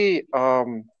very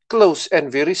close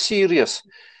and very serious,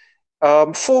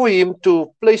 for him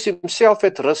to place himself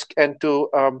at risk and to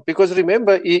because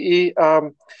remember he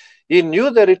knew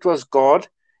that it was God,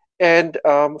 and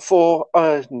for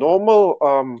a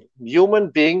normal human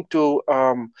being to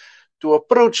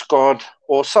approach God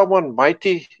or someone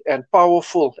mighty and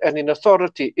powerful and in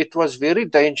authority, it was very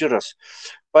dangerous.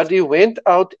 But he went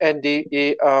out and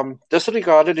he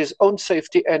disregarded his own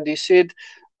safety, and he said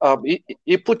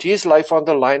he put his life on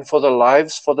the line for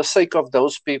the sake of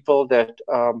those people that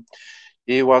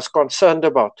he was concerned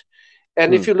about.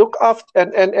 And if you look after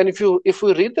and if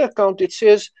we read the account, it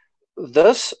says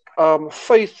this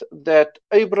faith that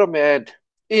Abraham had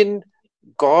in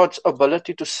God's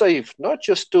ability to save, not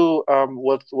just to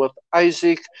with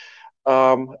Isaac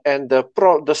and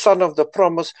the son of the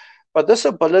promise, but this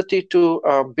ability to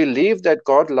believe that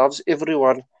God loves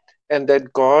everyone and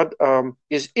that God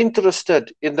is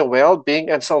interested in the well-being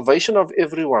and salvation of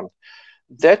everyone.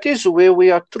 That is where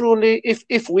we are truly,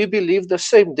 if we believe the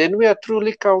same, then we are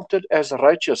truly counted as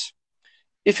righteous.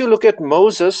 If you look at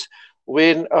Moses,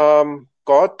 when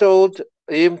God told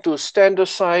him to stand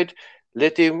aside,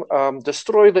 let him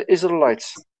destroy the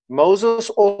Israelites, Moses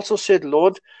also said,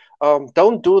 Lord,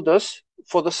 don't do this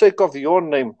for the sake of your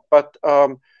name, but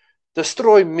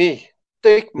destroy me,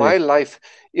 take my life,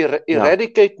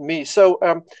 eradicate me. So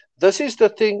this is the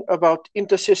thing about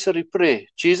intercessory prayer.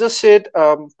 Jesus said,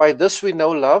 by this we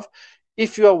know love,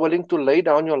 if you are willing to lay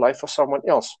down your life for someone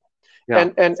else. Yeah.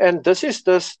 And this is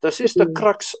the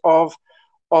crux of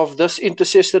this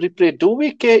intercessory prayer. Do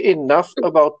we care enough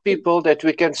about people that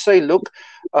we can say, look,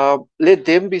 let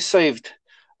them be saved?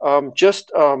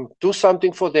 Just do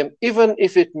something for them, even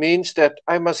if it means that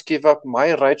I must give up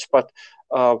my rights. But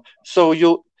so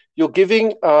you're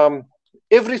giving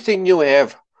everything you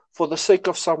have for the sake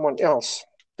of someone else.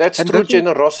 That's true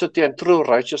generosity and true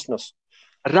righteousness.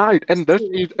 Right, and this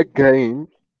is again,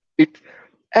 it's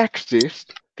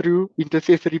accessed through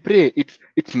intercessory prayer.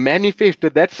 It's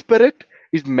manifested. That spirit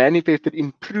is manifested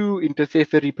in true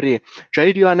intercessory prayer.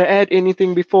 Jay, do you want to add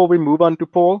anything before we move on to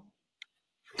Paul?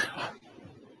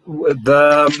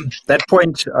 That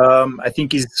point, I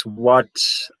think, is what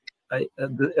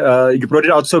you brought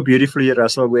it out so beautifully,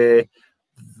 Russell, where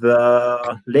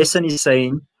the lesson is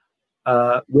saying,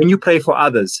 when you pray for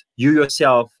others, you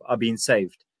yourself are being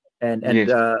saved. And yes.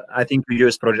 I think you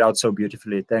just brought it out so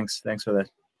beautifully. Thanks for that.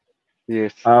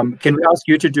 Yes. Can we ask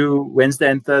you to do Wednesday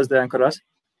and Thursday, Uncle Russ?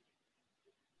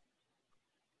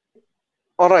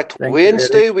 All right. Thank you,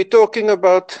 Wednesday, Eric. we're talking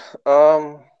about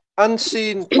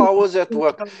unseen powers at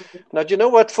work. Now, do you know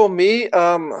what? For me,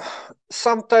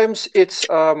 sometimes it's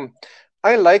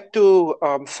I like to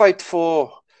fight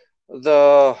for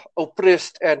the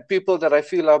oppressed and people that I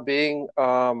feel are being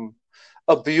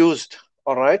abused.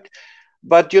 All right.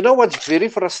 But you know what's very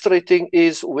frustrating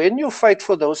is when you fight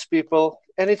for those people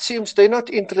and it seems they're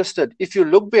not interested. If you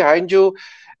look behind you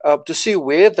to see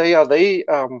where they are, they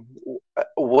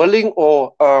willing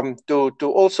or to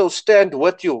also stand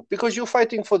with you because you're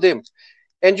fighting for them.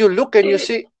 And you look and you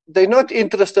see they're not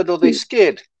interested or they're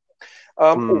scared.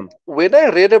 When I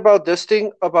read about this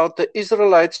thing about the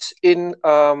Israelites in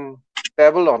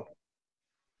Babylon,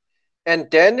 and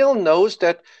Daniel knows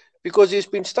that because he's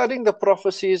been studying the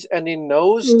prophecies and he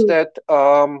knows that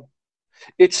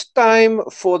it's time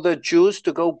for the Jews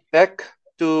to go back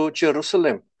to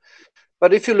Jerusalem.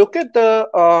 But if you look at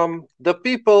the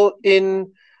people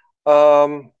in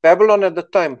Babylon at the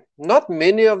time, not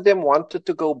many of them wanted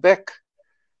to go back.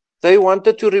 They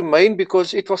wanted to remain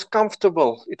because it was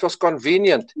comfortable, it was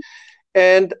convenient.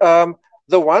 And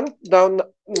the one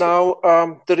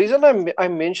the reason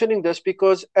I'm mentioning this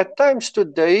because at times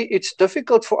today it's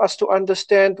difficult for us to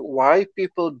understand why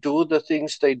people do the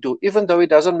things they do, even though it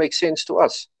doesn't make sense to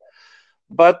us.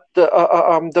 But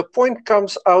the point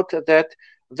comes out that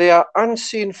there are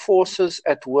unseen forces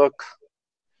at work.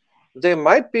 There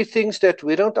might be things that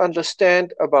we don't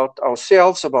understand about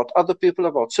ourselves, about other people,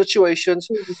 about situations.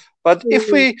 But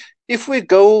if we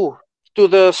go to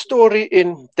the story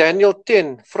in Daniel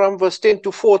 10, from verse 10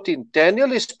 to 14,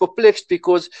 Daniel is perplexed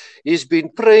because he's been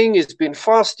praying, he's been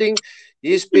fasting,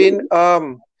 he's been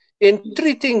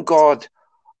entreating God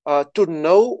to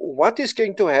know what is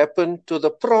going to happen to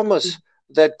the promise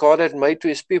that God had made to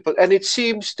his people. And it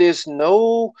seems there's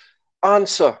no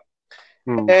answer.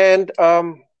 And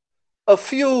a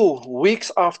few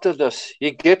weeks after this,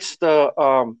 he gets the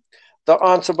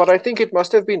answer, but I think it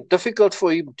must have been difficult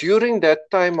for him during that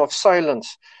time of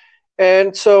silence.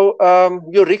 And so,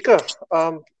 Eureka,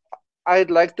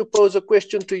 I'd like to pose a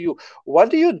question to you. What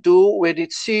do you do when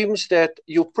it seems that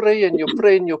you pray and you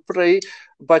pray and you pray,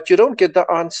 but you don't get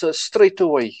the answer straight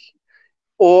away?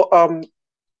 Or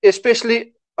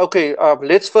especially, okay,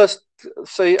 let's first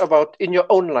say about in your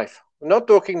own life. I'm not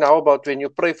talking now about when you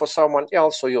pray for someone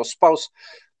else or your spouse,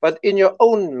 but in your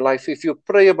own life, if you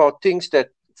pray about things that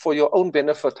for your own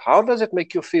benefit, how does it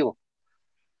make you feel?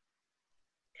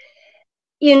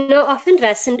 You know, often,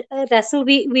 Russell,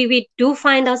 we do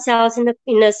find ourselves in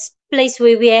a place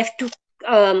where we have to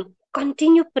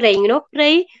continue praying, you know,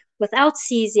 pray without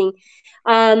ceasing.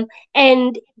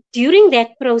 And during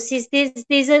that process,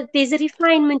 there's a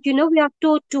refinement. You know, we are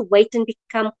taught to wait and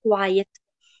become quiet.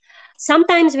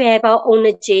 Sometimes we have our own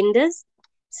agendas.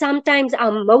 Sometimes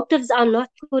our motives are not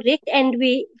correct, and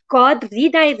God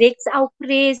redirects our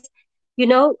prayers. You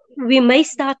know, we may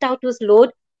start out with,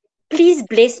 Lord, please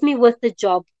bless me with a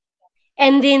job.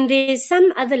 And then there's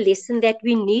some other lesson that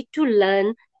we need to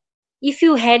learn. If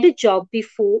you had a job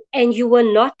before and you were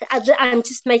not, I'm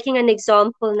just making an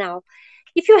example now.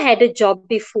 If you had a job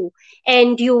before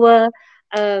and you were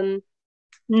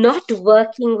not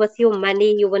working with your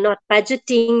money, you were not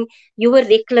budgeting, you were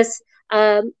reckless,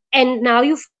 and now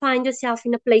you find yourself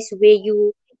in a place where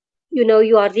you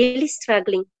are really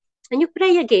struggling, and you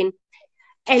pray again,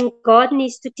 and God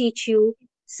needs to teach you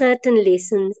certain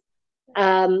lessons,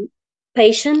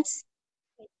 patience,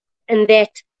 and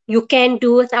that you can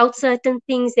do without certain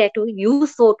things that you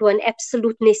thought were an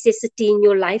absolute necessity in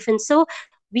your life. And so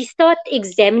we start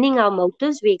examining our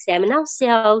motives, we examine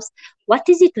ourselves. What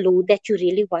is it, Lord, that you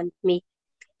really want me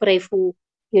to pray for?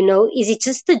 You know, is it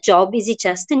just a job? Is it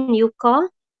just a new car?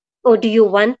 Or do you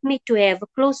want me to have a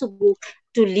closer walk,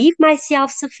 to leave my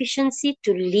self-sufficiency,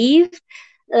 to leave,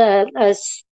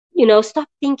 stop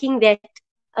thinking that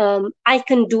I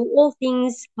can do all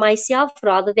things myself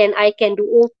rather than I can do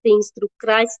all things through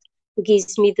Christ who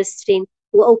gives me the strength,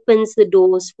 who opens the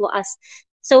doors for us.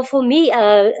 So for me,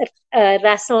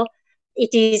 Russell,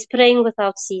 it is praying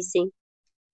without ceasing.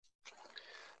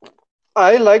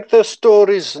 I like the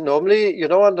stories. Normally, you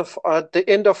know, at the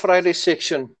end of Friday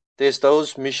section, there's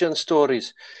those mission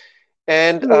stories.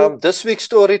 And this week's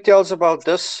story tells about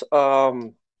this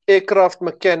aircraft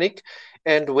mechanic.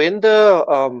 And when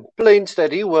the planes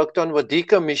that he worked on were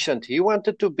decommissioned, he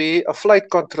wanted to be a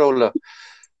flight controller.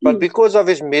 But because of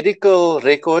his medical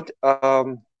record,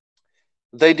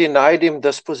 they denied him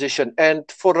this position. And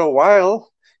for a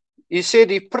while, he said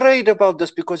he prayed about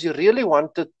this because he really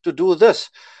wanted to do this.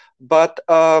 But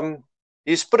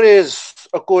his prayers,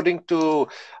 according to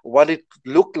what it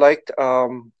looked like,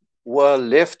 were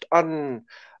left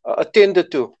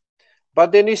unattended to.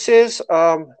 But then he says,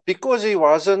 because he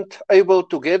wasn't able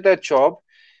to get that job,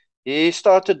 he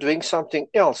started doing something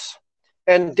else.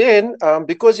 And then,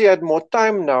 because he had more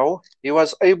time now, he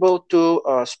was able to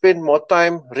spend more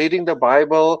time reading the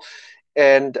Bible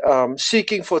and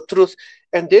seeking for truth.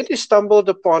 And then he stumbled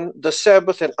upon the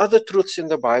Sabbath and other truths in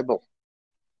the Bible.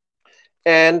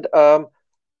 And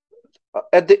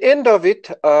at the end of it,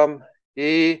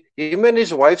 him and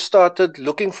his wife started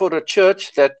looking for a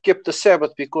church that kept the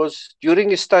Sabbath, because during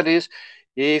his studies,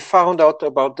 he found out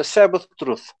about the Sabbath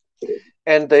truth.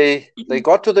 And they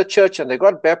got to the church and they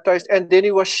got baptized, and then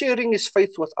he was sharing his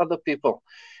faith with other people.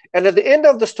 And at the end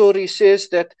of the story, he says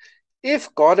that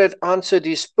if God had answered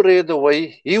his prayer the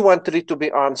way he wanted it to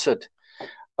be answered,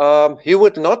 he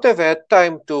would not have had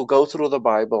time to go through the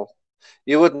Bible.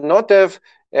 He would not have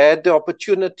had the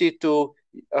opportunity to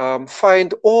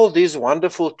find all these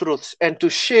wonderful truths and to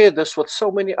share this with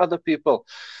so many other people.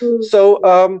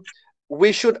 So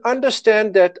we should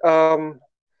understand that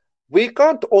we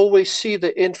can't always see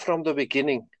the end from the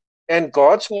beginning, and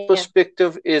God's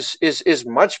perspective is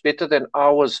much better than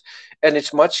ours, and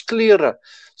it's much clearer.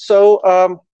 So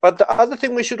but the other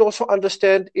thing we should also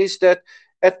understand is that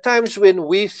at times when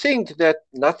we think that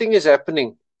nothing is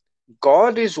happening,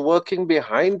 God is working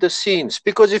behind the scenes.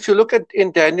 Because if you look at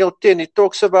in Daniel 10, it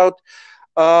talks about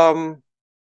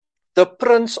the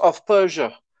prince of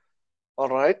Persia. All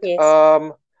right.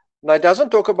 Yes. Now, it doesn't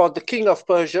talk about the king of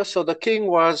Persia. So the king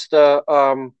was the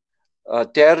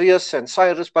Darius and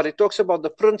Cyrus, but it talks about the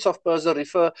prince of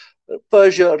Persia,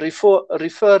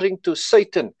 referring to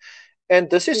Satan.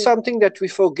 And this is something that we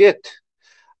forget.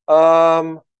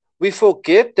 We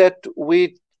forget that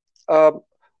we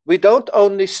don't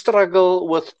only struggle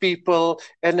with people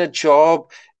and a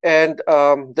job and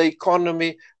the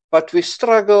economy, but we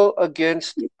struggle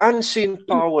against unseen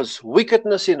powers,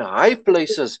 wickedness in high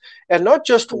places, and not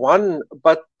just one,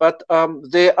 but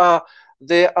there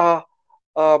are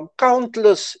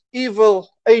countless evil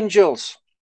angels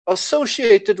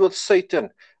associated with Satan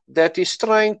that is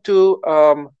trying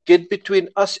to get between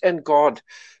us and God.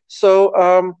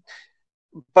 So,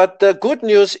 but the good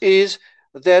news is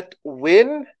that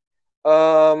when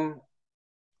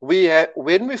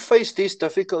we face these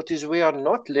difficulties, we are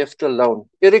not left alone.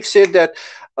 Eric said that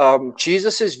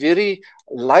Jesus' very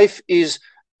life is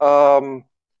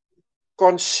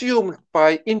consumed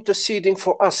by interceding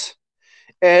for us.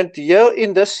 And here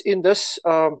in this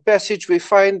passage, we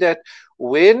find that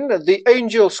when the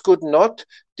angels could not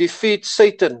defeat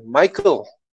Satan, Michael,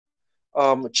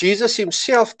 Jesus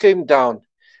himself came down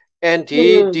and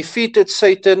he defeated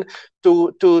Satan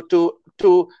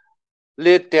to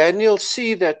let Daniel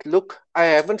see that, look, I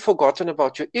haven't forgotten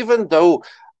about you. Even though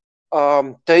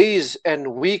days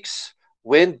and weeks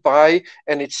went by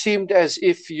and it seemed as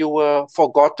if you were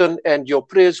forgotten and your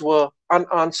prayers were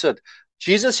unanswered,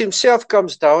 Jesus himself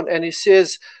comes down and he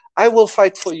says, I will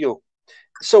fight for you.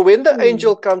 So when the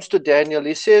angel comes to Daniel,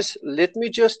 he says, let me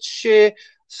just share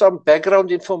some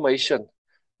background information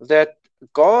that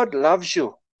God loves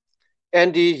you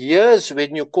and he hears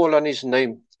when you call on his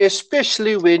name,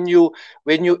 especially when you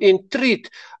entreat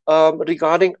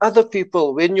regarding other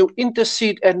people, when you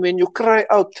intercede and when you cry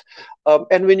out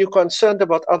and when you're concerned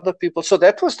about other people. So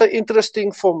that was the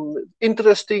interesting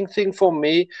thing for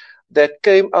me that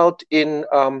came out in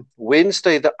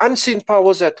Wednesday, the unseen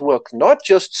powers at work, not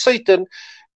just Satan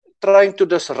trying to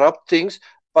disrupt things,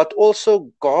 but also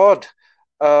God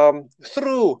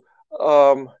through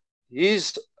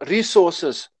his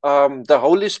resources, the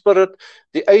Holy Spirit,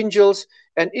 the angels,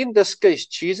 and in this case,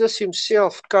 Jesus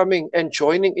himself coming and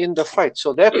joining in the fight.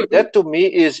 So that to me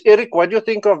is, Eric, what do you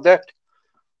think of that?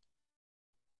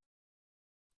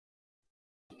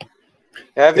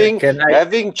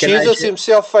 Having Jesus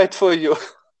himself fight for you.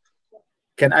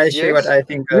 Can I share what I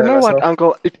think? You know what,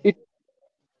 Uncle?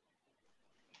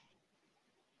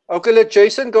 Okay, let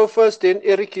Jason go first, then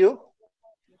Eric, you.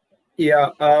 Yeah.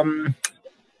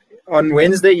 On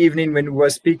Wednesday evening, when we were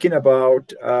speaking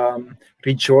about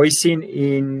rejoicing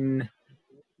in,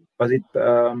 was it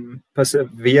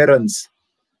perseverance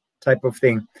type of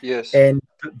thing? Yes. And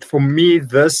for me,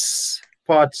 this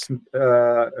part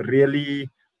really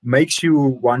makes you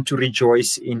want to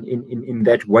rejoice in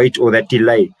that wait or that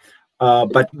delay.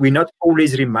 But we're not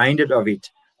always reminded of it.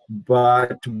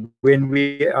 But when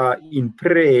we are in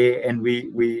prayer and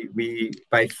we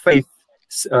by faith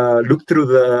look through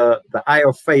the eye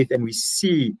of faith and we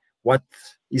see what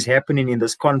is happening in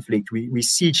this conflict, we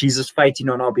see Jesus fighting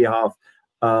on our behalf,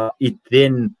 it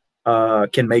then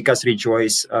can make us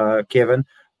rejoice, Kevin.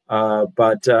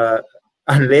 But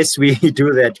unless we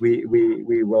do that, we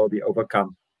will be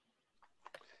overcome.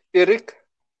 Eric?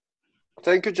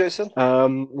 Thank you, Jason.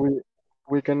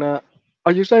 We're gonna.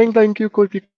 Are you saying thank you because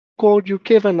we called you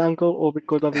Kevin, Uncle, or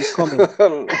because of his comment?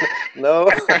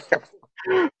 No.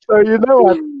 So you know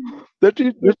what? That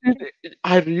is.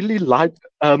 I really liked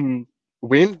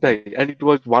Wednesday, and it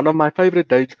was one of my favorite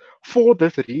days for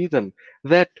this reason.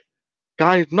 That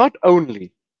guys, not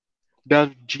only does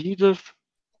Jesus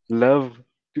love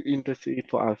to intercede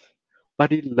for us,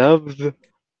 but he loves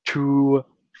to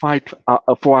fight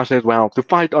for us as well, to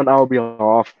fight on our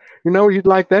behalf. You know, he's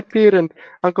like that parent,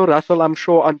 Uncle Russell, I'm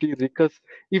sure, Auntie Rikus,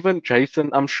 even Jason,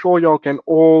 I'm sure y'all can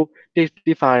all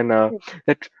testify now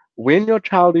that when your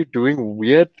child is doing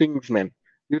weird things, man,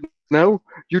 you know,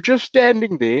 you're just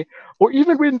standing there, or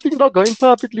even when things are going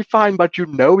perfectly fine, but you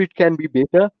know it can be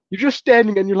better, you're just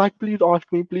standing and you're like, please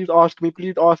ask me, please ask me,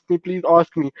 please ask me, please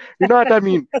ask me. You know what I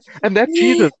mean? And that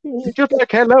Jesus, he's just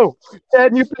like, hello,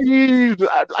 can you please?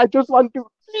 I just want to,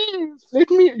 please, let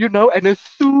me, you know. And as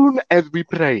soon as we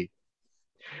pray,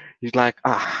 he's like,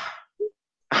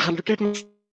 look at my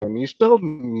son. He still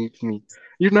needs me,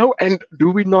 you know. And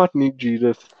do we not need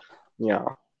Jesus? Yeah.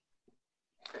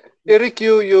 Eric,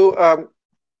 you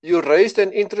raised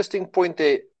an interesting point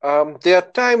there. There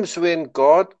are times when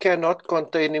God cannot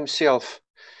contain himself.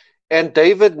 And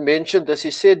David mentioned this.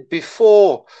 He said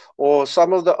before, or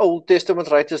some of the Old Testament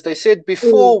writers, they said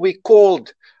before we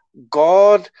called,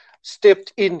 God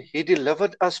stepped in. He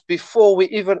delivered us before we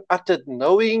even uttered,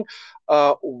 knowing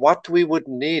what we would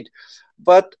need.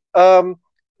 But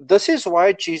this is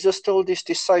why Jesus told his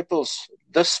disciples,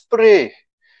 this prayer.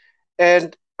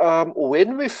 And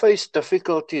when we face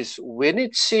difficulties, when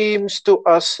it seems to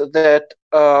us that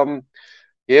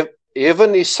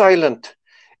heaven is silent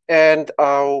and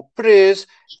our prayers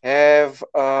have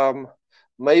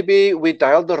maybe we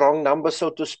dialed the wrong number, so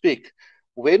to speak.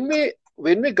 When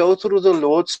we go through the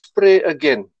Lord's Prayer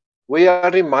again, we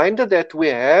are reminded that we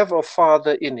have a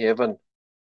Father in heaven.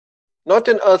 Not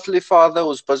an earthly father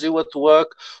who's busy with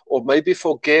work or maybe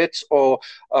forgets or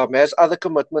has other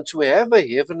commitments. We have a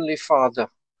heavenly Father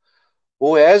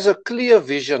who has a clear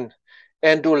vision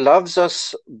and who loves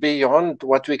us beyond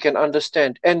what we can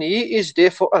understand. And he is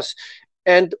there for us.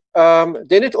 And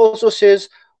then it also says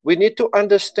we need to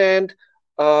understand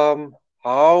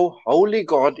how holy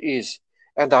God is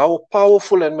and how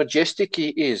powerful and majestic he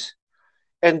is.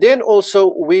 And then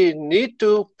also we need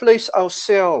to place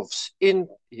ourselves in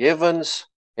heaven's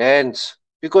hands,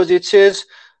 because it says,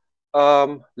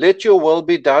 let your will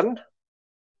be done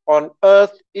on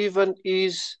earth even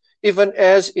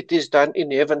as it is done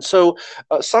in heaven. So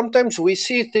sometimes we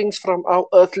see things from our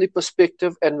earthly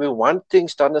perspective and we want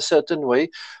things done a certain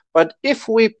way. But if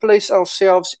we place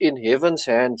ourselves in heaven's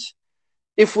hands,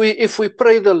 if we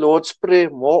pray the Lord's Prayer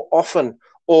more often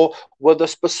or with the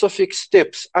specific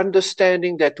steps,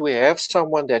 understanding that we have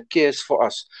someone that cares for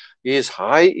us. He is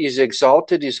high, he is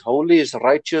exalted, he is holy, he is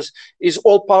righteous, he is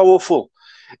all powerful.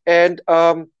 And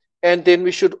then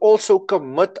we should also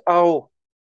commit our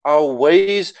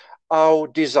ways, our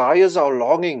desires, our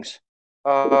longings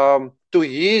to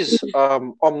his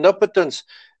omnipotence.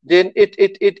 Then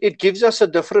it gives us a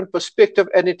different perspective,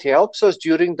 and it helps us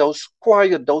during those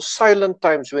quiet, those silent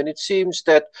times when it seems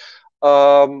that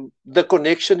the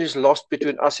connection is lost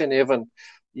between us and heaven.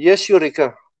 Yes,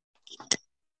 Eureka.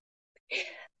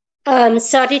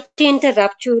 Sorry to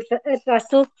interrupt you,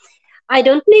 Russell. I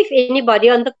don't know if anybody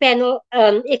on the panel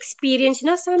experience.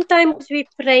 Sometimes we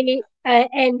pray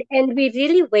and we're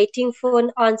really waiting for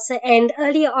an answer. And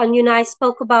earlier on, I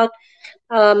spoke about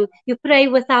you pray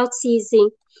without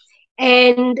ceasing,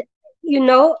 and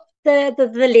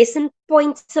the lesson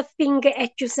points a finger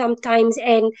at you sometimes,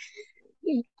 and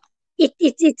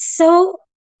it's so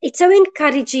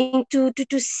encouraging to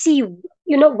see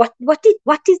what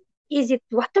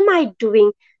am I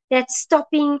doing that's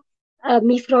stopping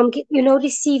me from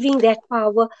receiving that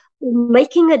power,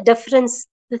 making a difference.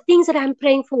 The things that I'm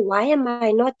praying for, why am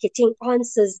I not getting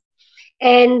answers?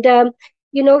 And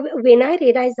when I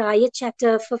read Isaiah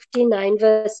chapter 59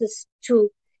 verses 2,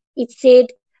 it said,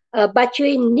 but your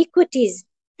iniquities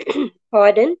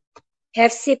pardon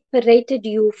have separated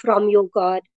you from your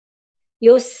God.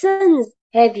 Your sins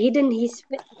have hidden his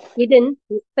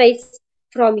face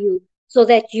from you, so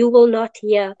that you will not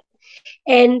hear.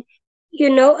 And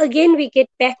again, we get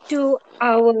back to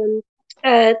our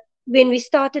when we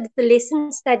started the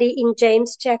lesson study in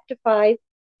James chapter 5,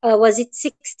 was it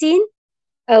 16,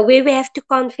 where we have to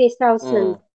confess our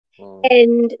sins.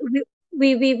 And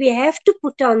we have to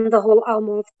put on the whole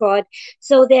armor of God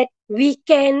so that we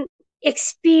can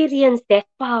experience that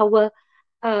power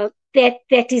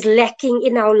that is lacking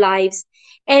in our lives.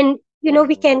 And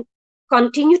we can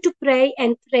continue to pray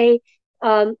and pray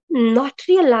not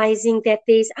realizing that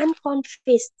there's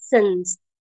unconfessed sins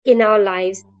in our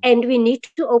lives, and we need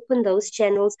to open those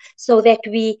channels so that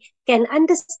we can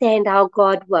understand how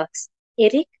God works.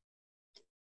 Eric?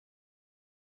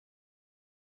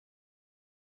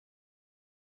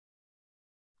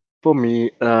 For me,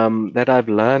 that I've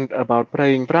learned about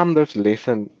praying from this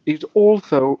lesson is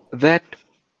also that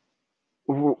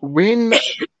when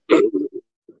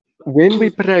we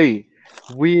pray,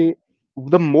 we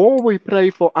the more we pray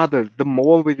for others, the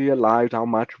more we realize how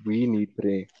much we need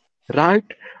prayer, right?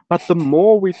 But the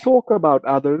more we talk about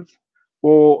others,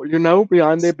 or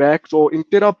behind their backs, or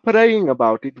instead of praying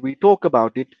about it, we talk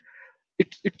about it.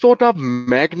 It sort of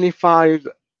magnifies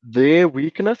their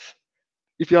weakness,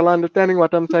 if you're understanding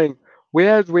what I'm saying.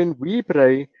 Whereas when we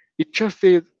pray, it just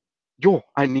says, yo,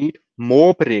 I need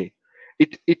more prayer.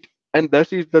 It and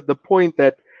this is the point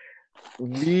that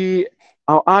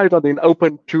our eyes are then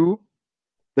open to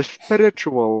the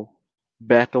spiritual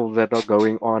battles that are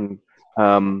going on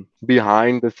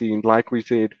behind the scenes, like we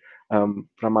said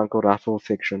from Uncle Russell's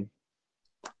section.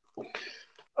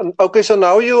 Okay, so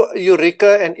now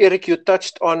Eureka and Eric, you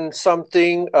touched on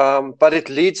something, but it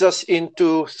leads us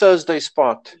into Thursday's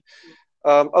part.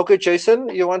 Okay, Jason,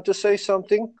 you want to say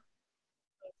something?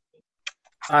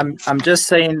 I'm just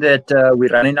saying that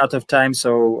we're running out of time,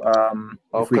 so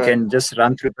if we can just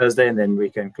run through Thursday and then we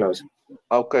can close.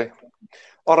 Okay.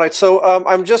 All right. So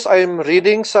I'm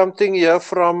reading something here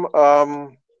from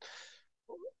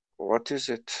what is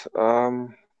it?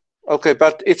 Okay,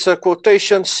 but it's a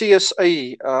quotation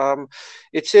CSA.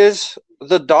 It says,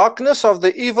 "The darkness of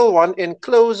the evil one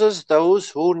encloses those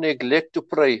who neglect to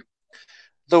pray.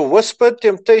 The whispered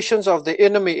temptations of the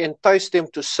enemy entice them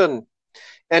to sin.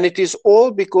 And it is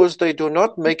all because they do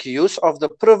not make use of the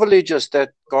privileges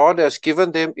that God has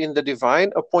given them in the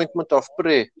divine appointment of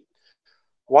prayer.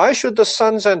 Why should the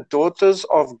sons and daughters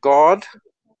of God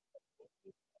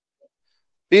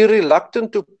be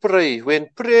reluctant to pray when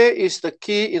prayer is the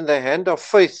key in the hand of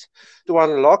faith to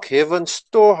unlock heaven's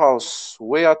storehouse,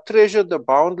 where are treasured the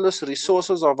boundless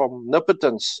resources of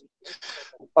omnipotence?"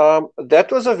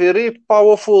 That was a very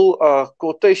powerful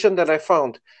quotation that I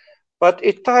found. But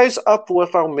it ties up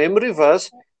with our memory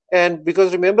verse, and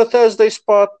because remember Thursday's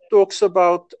part talks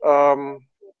about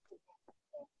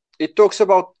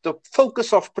the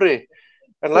focus of prayer,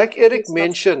 and like Eric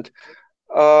mentioned,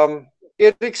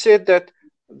 Eric said that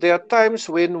there are times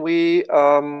when we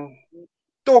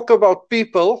talk about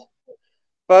people,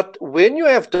 but when you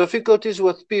have difficulties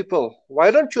with people,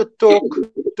 why don't you talk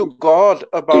to God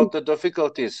about the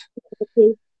difficulties?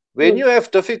 When you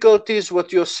have difficulties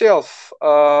with yourself,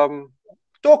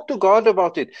 talk to God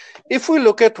about it. If we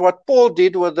look at what Paul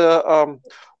did with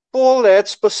Paul had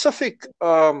specific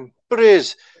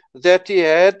prayers that he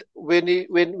had when he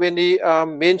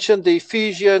mentioned the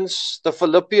Ephesians, the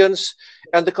Philippians,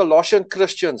 and the Colossian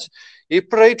Christians. He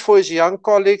prayed for his young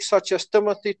colleagues such as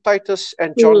Timothy, Titus,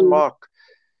 and John Mark.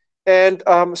 And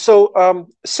so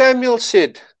Samuel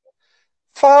said,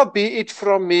 "Far be it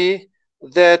from me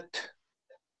that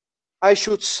I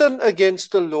should sin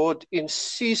against the Lord in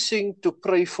ceasing to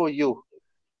pray for you."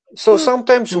 So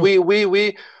sometimes we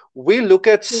look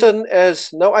at sin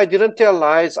as, no, I didn't tell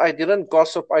lies, I didn't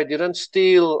gossip, I didn't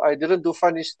steal, I didn't do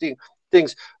funny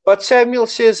things. But Samuel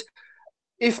says,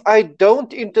 if I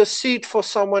don't intercede for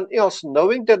someone else,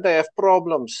 knowing that they have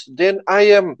problems, then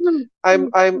I'm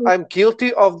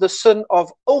guilty of the sin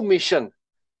of omission.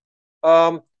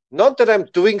 Not that I'm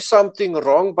doing something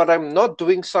wrong, but I'm not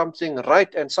doing something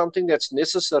right and something that's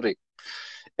necessary.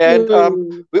 And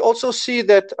we also see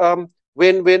that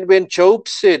when Job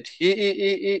said,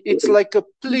 it's like a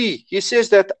plea. He says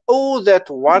that, oh, that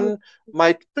one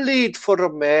might plead for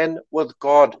a man with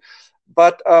God.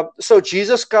 But so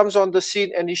Jesus comes on the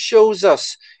scene and he shows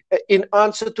us, in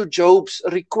answer to Job's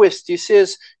request, he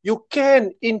says, you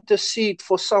can intercede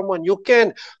for someone, you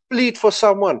can plead for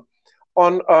someone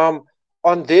on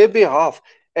their behalf.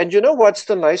 And you know what's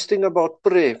the nice thing about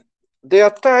prayer? There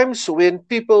are times when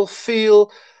people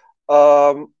feel,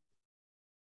 I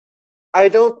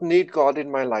don't need God in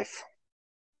my life.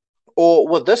 Or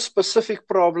with this specific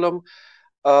problem,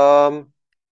 I'm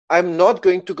not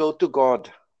going to go to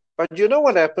God. But you know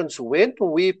what happens when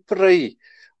we pray,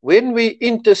 when we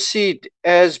intercede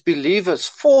as believers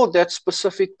for that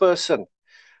specific person?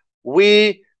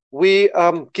 We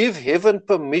give heaven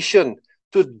permission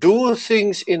to do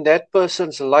things in that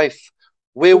person's life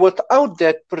where without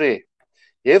that prayer,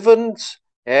 heaven's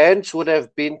hands would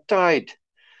have been tied.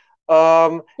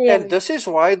 And this is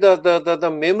why the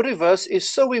memory verse is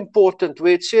so important,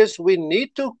 where it says we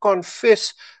need to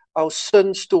confess our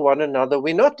sins to one another.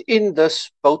 We're not in this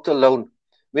boat alone.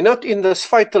 We're not in this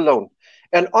fight alone.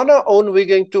 And on our own, we're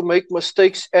going to make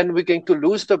mistakes and we're going to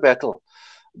lose the battle.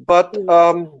 But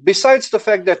besides the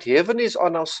fact that heaven is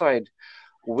on our side,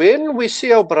 when we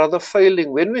see our brother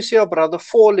failing, when we see our brother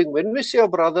falling, when we see our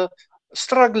brother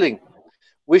struggling,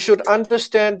 we should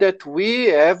understand that we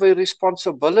have a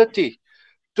responsibility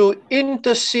to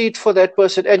intercede for that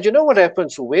person. And you know what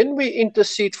happens when we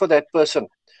intercede for that person?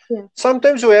 Yeah.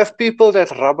 Sometimes we have people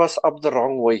that rub us up the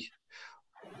wrong way.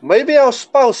 Maybe our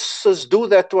spouses do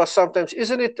that to us sometimes,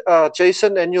 isn't it,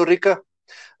 Jason and Eureka?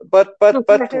 But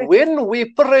when we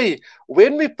pray,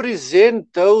 when we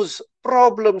present those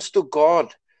problems to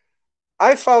God,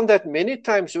 I found that many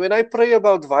times when I pray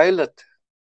about Violet,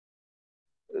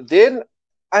 then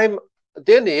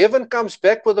heaven comes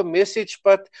back with a message,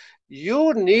 but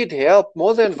you need help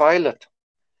more than Violet.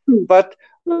 But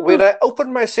when I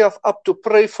open myself up to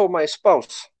pray for my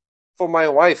spouse, for my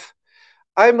wife,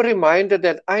 I'm reminded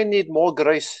that I need more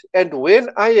grace. And when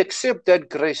I accept that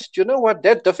grace, do you know what?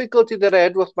 That difficulty that I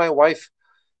had with my wife,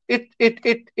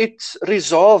 it's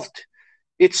resolved.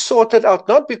 It's sorted out,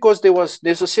 not because there was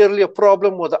necessarily a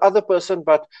problem with the other person,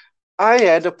 but I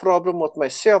had a problem with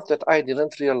myself that I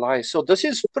didn't realize. So this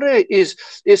is prayer is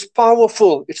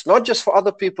powerful. It's not just for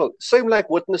other people. Same like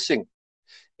witnessing.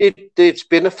 It's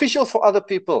beneficial for other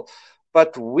people.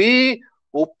 But we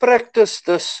who practice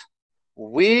this,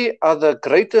 we are the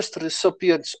greatest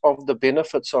recipients of the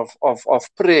benefits of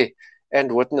prayer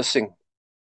and witnessing.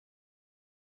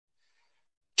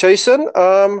 Jason,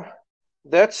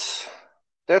 that's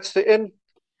the end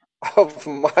of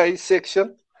my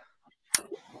section.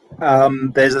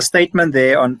 There's a statement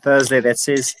there on Thursday that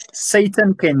says,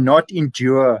 Satan cannot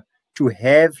endure to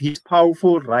have his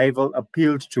powerful rival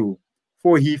appealed to,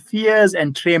 for he fears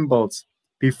and trembles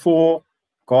before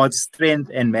God's strength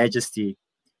and majesty.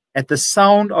 At the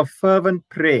sound of fervent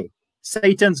prayer,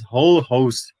 Satan's whole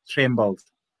host trembled.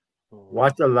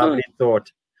 What a lovely thought.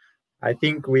 I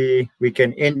think we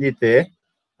can end it there.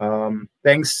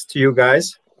 Thanks to you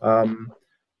guys.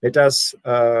 Let us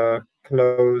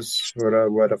close with a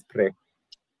word of prayer.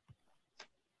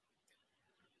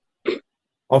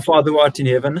 Our Father who art in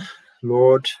heaven,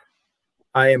 Lord,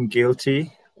 I am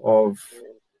guilty of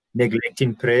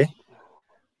neglecting prayer.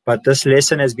 But this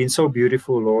lesson has been so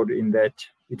beautiful, Lord, in that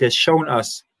it has shown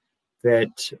us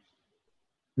that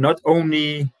not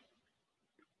only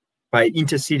by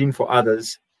interceding for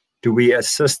others do we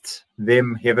assist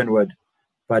them heavenward,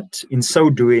 but in so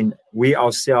doing, we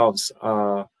ourselves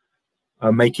are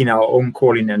making our own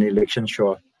calling and election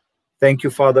sure. Thank you,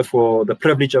 Father, for the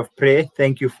privilege of prayer.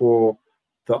 Thank you for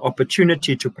the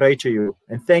opportunity to pray to you.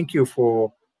 And thank you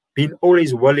for being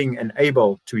always willing and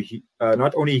able to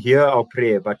not only hear our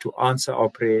prayer, but to answer our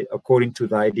prayer according to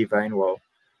thy divine will.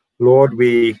 Lord,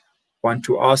 we want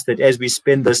to ask that as we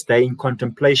spend this day in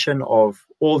contemplation of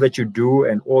all that you do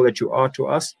and all that you are to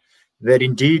us, that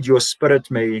indeed your Spirit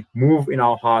may move in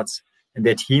our hearts and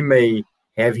that he may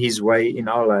have his way in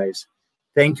our lives.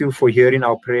 Thank you for hearing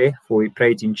our prayer, for we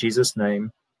pray it in Jesus'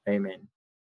 name. Amen.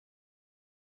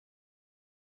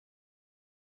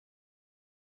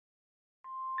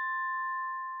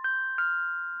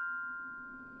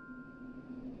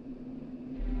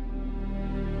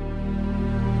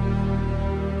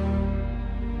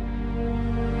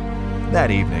 That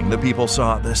evening, the people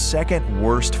saw the second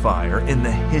worst fire in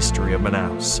the history of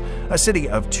Manaus, a city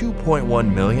of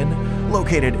 2.1 million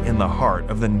located in the heart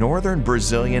of the northern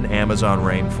Brazilian Amazon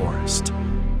rainforest.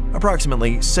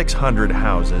 Approximately 600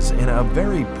 houses in a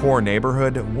very poor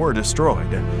neighborhood were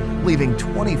destroyed, leaving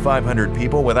 2,500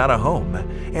 people without a home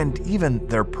and even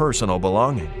their personal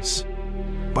belongings.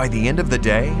 By the end of the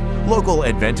day, local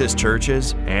Adventist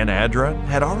churches and ADRA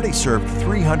had already served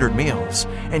 300 meals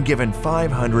and given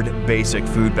 500 basic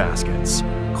food baskets,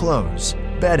 clothes,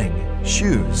 bedding,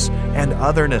 shoes, and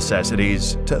other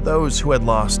necessities to those who had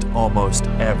lost almost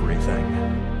everything.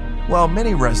 While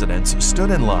many residents stood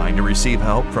in line to receive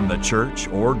help from the church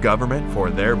or government for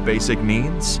their basic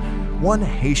needs, one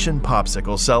Haitian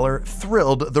popsicle seller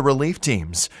thrilled the relief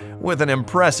teams with an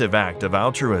impressive act of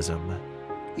altruism.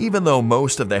 Even though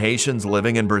most of the Haitians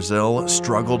living in Brazil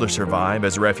struggle to survive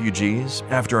as refugees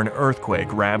after an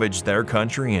earthquake ravaged their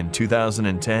country in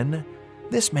 2010,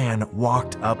 this man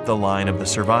walked up the line of the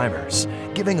survivors,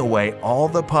 giving away all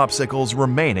the popsicles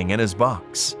remaining in his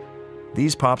box.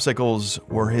 These popsicles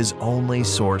were his only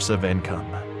source of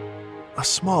income. A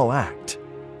small act,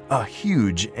 a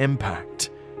huge impact.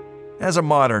 As a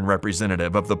modern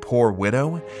representative of the poor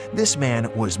widow, this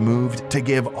man was moved to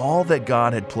give all that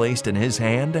God had placed in his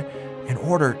hand in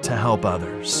order to help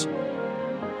others.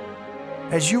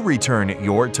 As you return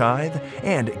your tithe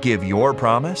and give your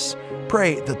promise,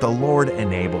 Pray that the Lord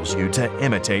enables you to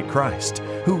imitate Christ,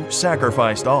 who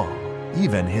sacrificed all,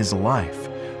 even his life,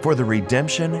 for the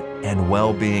redemption and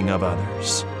well-being of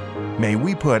others. May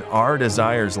we put our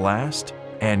desires last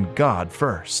and God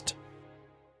first.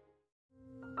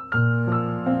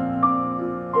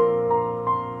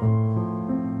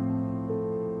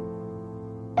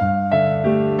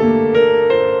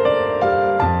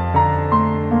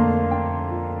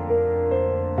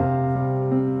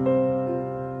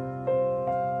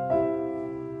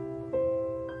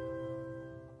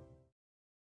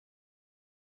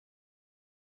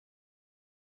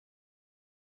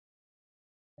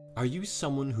 Are you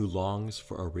someone who longs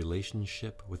for a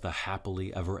relationship with a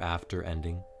happily ever after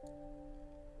ending?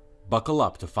 Buckle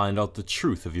up to find out the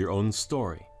truth of your own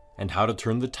story and how to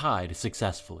turn the tide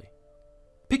successfully.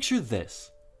 Picture this.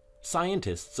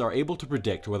 Scientists are able to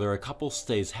predict whether a couple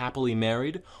stays happily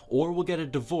married or will get a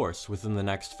divorce within the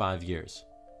next 5 years,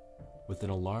 with an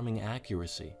alarming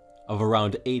accuracy of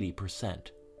around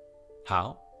 80%.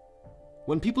 How?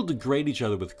 When people degrade each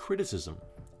other with criticism,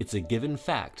 it's a given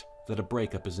fact that a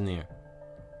breakup is near.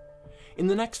 In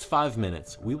the next 5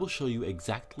 minutes, we will show you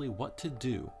exactly what to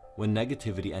do when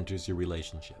negativity enters your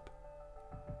relationship.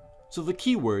 So the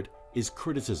key word is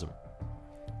criticism.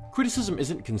 Criticism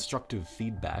isn't constructive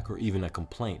feedback or even a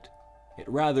complaint. It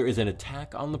rather is an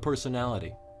attack on the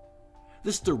personality.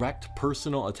 This direct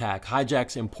personal attack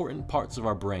hijacks important parts of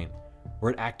our brain,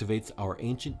 where it activates our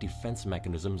ancient defense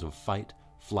mechanisms of fight,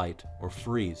 flight, or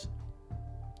freeze.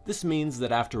 This means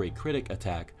that after a critic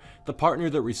attack, the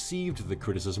partner that received the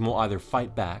criticism will either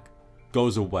fight back,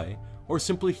 goes away, or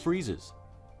simply freezes.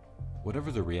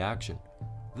 Whatever the reaction,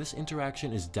 this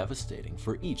interaction is devastating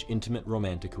for each intimate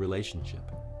romantic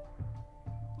relationship.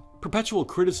 Perpetual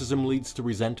criticism leads to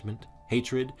resentment,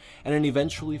 hatred, and an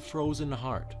eventually frozen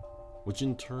heart, which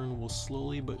in turn will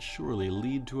slowly but surely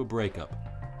lead to a breakup.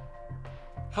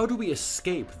 How do we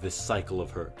escape this cycle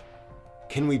of hurt?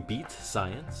 Can we beat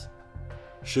science?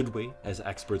 Should we, as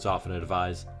experts often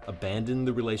advise, abandon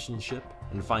the relationship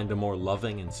and find a more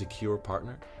loving and secure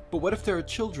partner? But what if there are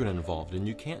children involved and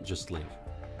you can't just leave?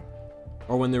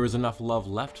 Or when there is enough love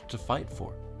left to fight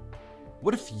for?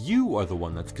 What if you are the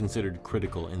one that's considered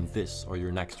critical in this or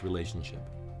your next relationship?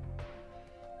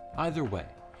 Either way,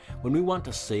 when we want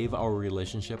to save our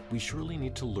relationship, we surely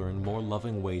need to learn more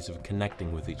loving ways of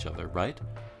connecting with each other, right?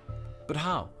 But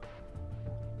how?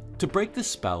 To break this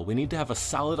spell, we need to have a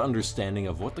solid understanding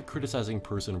of what the criticizing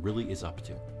person really is up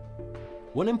to.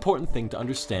 One important thing to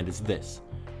understand is this: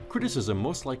 criticism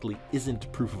most likely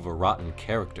isn't proof of a rotten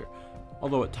character,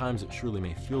 although at times it surely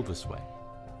may feel this way.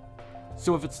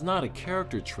 So if it's not a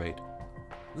character trait,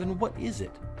 then what is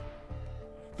it?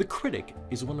 The critic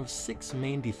is one of 6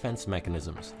 main defense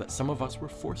mechanisms that some of us were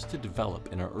forced to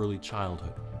develop in our early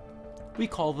childhood. We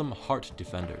call them heart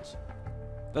defenders.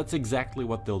 That's exactly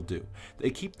what they'll do. They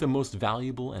keep the most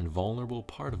valuable and vulnerable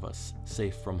part of us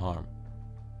safe from harm.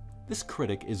 This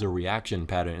critic is a reaction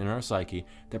pattern in our psyche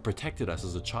that protected us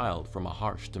as a child from a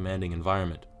harsh, demanding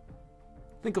environment.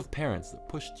 Think of parents that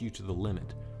pushed you to the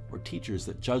limit, or teachers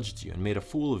that judged you and made a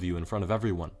fool of you in front of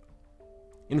everyone.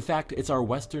 In fact, it's our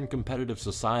Western competitive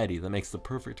society that makes the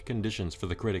perfect conditions for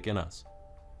the critic in us.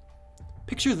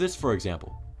 Picture this, for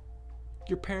example.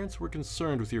 Your parents were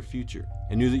concerned with your future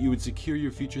and knew that you would secure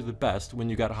your future the best when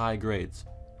you got high grades.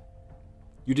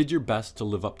 You did your best to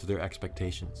live up to their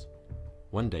expectations.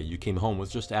 One day you came home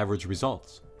with just average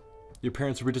results. Your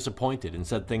parents were disappointed and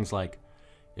said things like,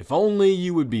 "If only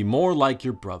you would be more like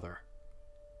your brother."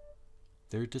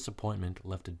 Their disappointment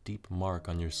left a deep mark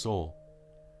on your soul.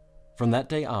 From that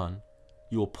day on,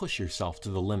 you will push yourself to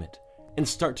the limit and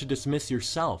start to dismiss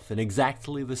yourself in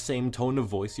exactly the same tone of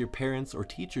voice your parents or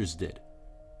teachers did.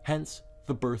 Hence,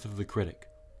 the birth of the critic.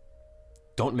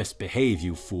 "Don't misbehave,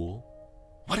 you fool."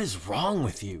 "What is wrong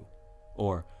with you?"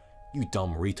 Or, "You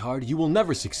dumb retard, you will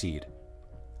never succeed,"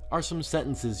 are some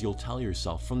sentences you'll tell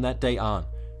yourself from that day on,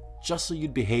 just so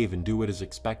you'd behave and do what is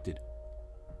expected.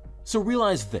 So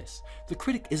realize this: the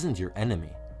critic isn't your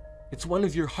enemy. It's one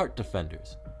of your heart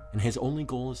defenders, and his only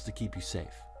goal is to keep you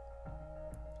safe.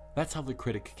 That's how the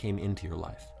critic came into your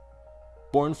life.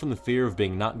 Born from the fear of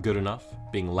being not good enough,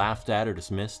 being laughed at or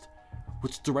dismissed,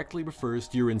 which directly refers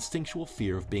to your instinctual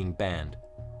fear of being banned.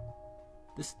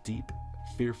 This deep,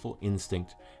 fearful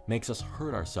instinct makes us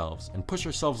hurt ourselves and push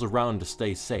ourselves around to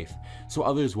stay safe, so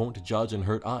others won't judge and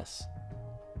hurt us.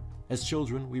 As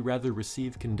children, we rather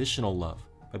receive conditional love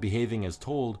by behaving as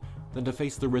told than to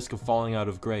face the risk of falling out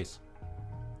of grace.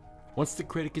 Once the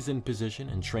critic is in position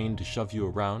and trained to shove you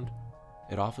around,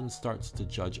 it often starts to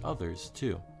judge others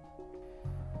too.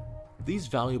 These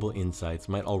valuable insights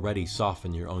might already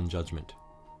soften your own judgment.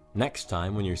 Next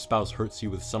time, when your spouse hurts you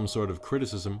with some sort of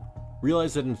criticism,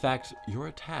 realize that in fact you're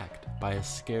attacked by a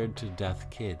scared to death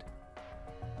kid.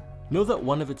 Know that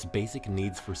one of its basic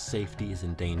needs for safety is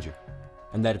in danger,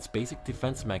 and that its basic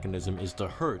defense mechanism is to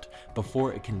hurt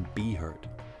before it can be hurt.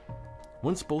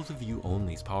 Once both of you own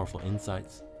these powerful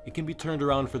insights, it can be turned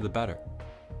around for the better.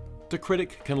 The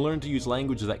critic can learn to use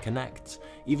language that connects,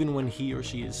 even when he or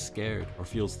she is scared or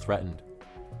feels threatened.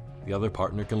 The other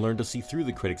partner can learn to see through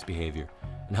the critic's behavior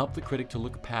and help the critic to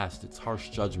look past its harsh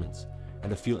judgments and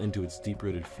to feel into its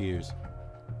deep-rooted fears.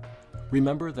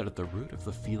 Remember that at the root of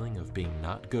the feeling of being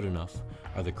not good enough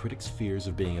are the critic's fears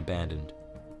of being abandoned.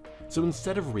 So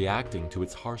instead of reacting to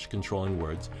its harsh, controlling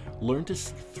words, learn to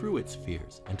see through its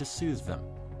fears and to soothe them.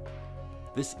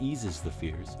 This eases the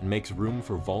fears and makes room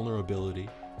for vulnerability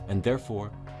and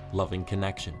therefore loving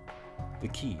connection, the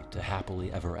key to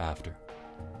happily ever after.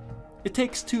 It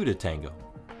takes two to tango.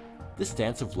 This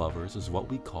dance of lovers is what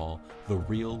we call the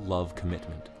real love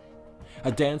commitment.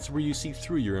 A dance where you see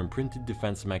through your imprinted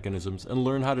defense mechanisms and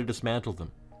learn how to dismantle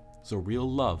them, so real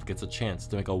love gets a chance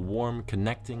to make a warm,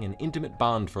 connecting, and intimate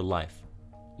bond for life,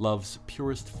 love's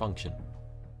purest function.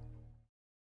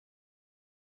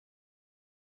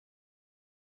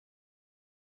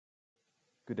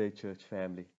 Good day, church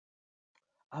family.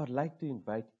 I would like to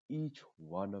invite each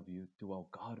one of you to our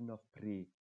garden of prayer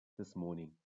this morning.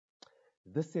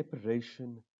 This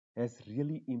separation has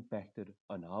really impacted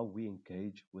on how we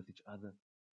engage with each other.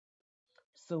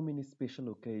 So many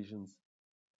special occasions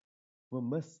were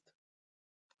missed,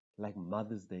 like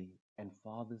Mother's Day and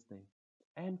Father's Day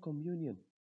and Communion.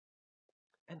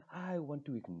 And I want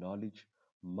to acknowledge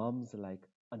moms like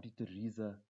Auntie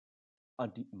Teresa,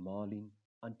 Auntie Marlene,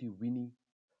 Auntie Winnie,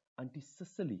 Auntie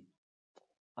Cicely,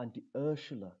 Auntie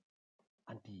Ursula,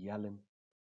 Auntie Helen,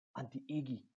 Auntie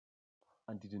Eggie,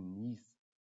 Auntie Denise,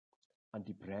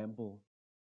 Auntie Bramble,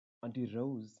 Auntie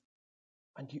Rose,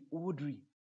 Auntie Audrey,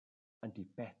 Auntie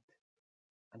Pat,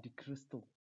 Auntie Crystal,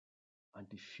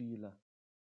 Auntie Sheila,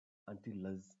 Auntie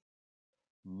Liz,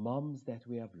 moms that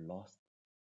we have lost,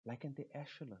 like Auntie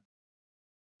Ashla.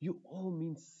 You all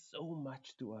mean so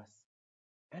much to us,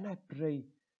 and I pray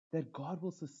that God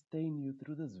will sustain you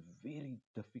through this very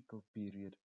difficult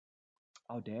period.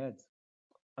 Our dads,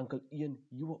 Uncle Ian,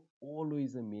 you were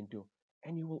always a mentor,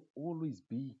 and you will always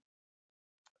be.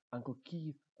 Uncle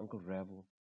Keith, Uncle Ravel,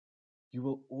 you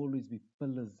will always be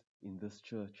pillars in this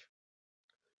church.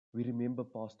 We remember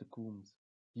Pastor Coombs.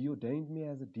 He ordained me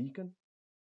as a deacon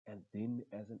and then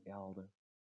as an elder.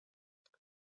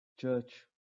 Church,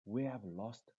 we have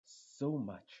lost so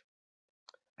much.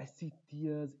 I see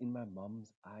tears in my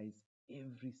mom's eyes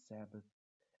every Sabbath,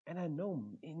 and I know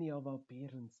many of our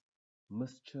parents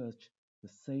miss church the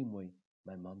same way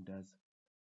my mom does.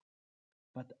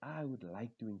 But I would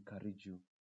like to encourage you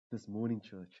this morning,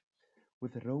 church,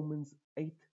 with Romans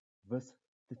 8, verse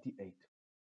 38.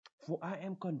 For I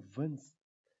am convinced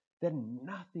that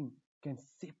nothing can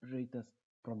separate us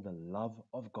from the love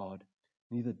of God,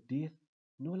 neither death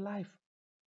nor life,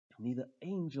 neither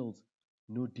angels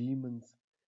nor demons,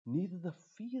 neither the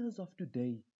fears of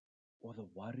today or the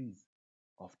worries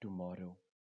of tomorrow.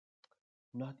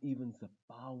 Not even the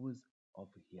powers of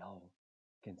hell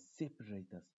can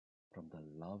separate us from the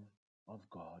love of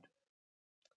God.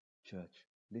 Church,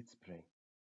 let's pray.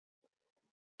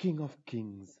 King of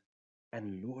kings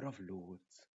and Lord of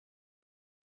lords,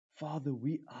 Father,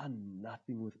 we are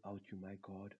nothing without you, my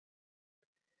God.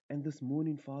 And this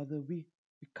morning, Father, we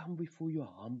come before you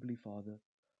humbly, Father,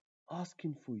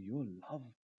 asking for your love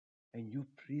and your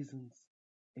presence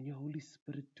and your Holy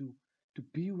Spirit to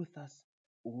be with us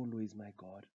always, my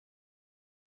God.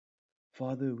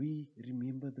 Father, we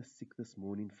remember the sick this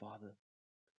morning, Father.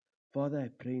 Father, I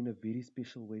pray in a very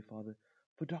special way, Father,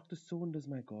 for Dr. Saunders,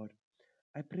 my God.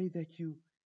 I pray that you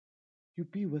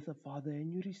be with her, Father,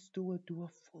 and you restore her to her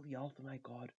full health, my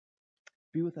God.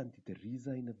 Be with Auntie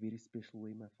Teresa in a very special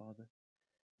way, my Father.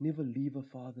 Never leave her,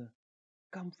 Father.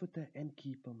 Comfort her and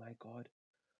keep her, my God.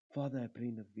 Father, I pray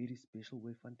in a very special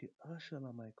way for Auntie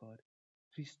Ursula, my God.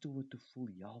 Restore her to full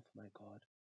health, my God.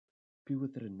 Be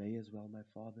with Renee as well, my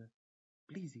Father.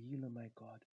 Please heal her, my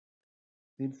God.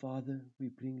 Then, Father, we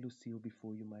bring Lucille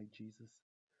before you, my Jesus.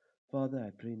 Father, I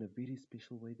pray in a very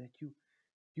special way that you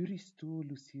restore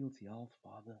Lucille's health,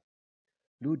 Father.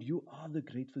 Lord, you are the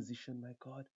great physician, my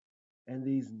God, and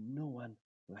there is no one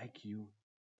like you.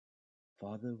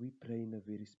 Father, we pray in a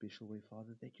very special way,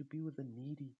 Father, that you be with the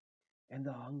needy and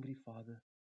the hungry, Father.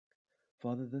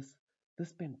 Father,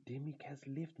 this pandemic has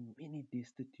left many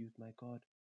destitute, my God.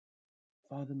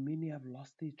 Father, many have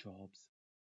lost their jobs.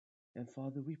 And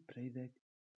Father, we pray that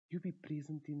you be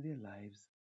present in their lives.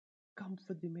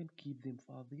 comfort them and keep them,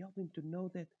 Father. Help them to know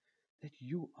that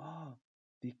you are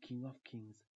their King of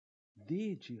Kings,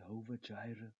 their Jehovah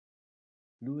Jireh,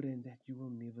 Lord, and that you will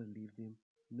never leave them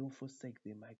nor forsake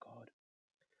them, my God.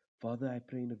 Father, I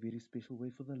pray in a very special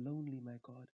way for the lonely, my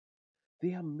God.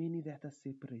 There are many that are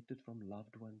separated from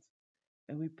loved ones.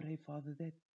 And we pray, Father,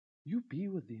 that you be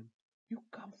with them, you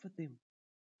comfort them,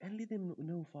 and let them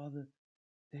know, Father,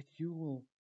 that you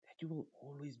will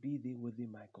always be there with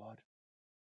them, my God.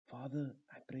 Father,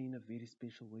 I pray in a very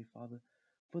special way, Father,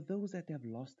 for those that have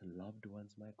lost loved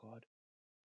ones, my God.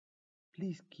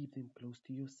 Please keep them close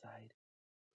to your side.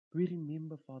 We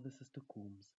remember, Father, Sister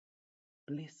Coombs.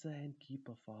 Bless her and keep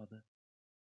her, Father.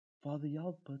 Father,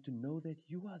 help her to know that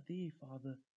you are there,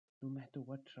 Father, no matter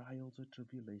what trials or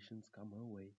tribulations come her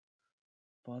way.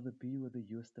 Father, be with the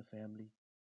Euster family.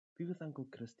 Be with Uncle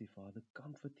Christy, Father.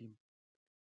 Comfort him.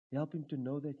 Help him to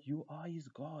know that you are his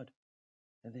God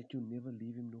and that you'll never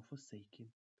leave him nor forsake him.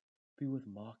 Be with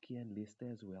Marky and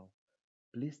Lester as well.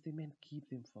 Bless them and keep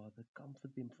them, Father.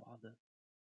 Comfort them, Father.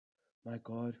 My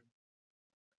God,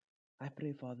 I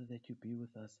pray, Father, that you be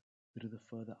with us through the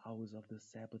further hours of the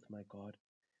Sabbath, my God.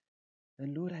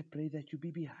 And Lord, I pray that you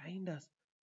be behind us,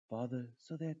 Father,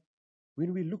 so that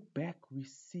when we look back, we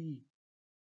see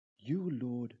you,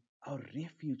 Lord, our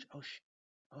refuge,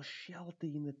 our shelter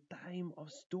in the time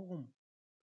of storm.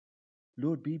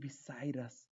 Lord, be beside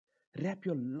us. Wrap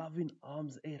your loving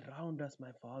arms around us,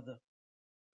 my Father.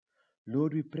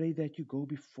 Lord, we pray that you go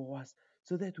before us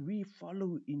so that we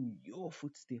follow in your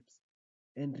footsteps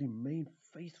and remain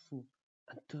faithful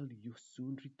until you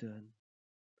soon return.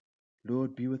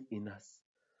 Lord, be within us.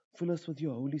 Fill us with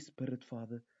your Holy Spirit,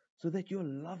 Father, so that your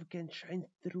love can shine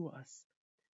through us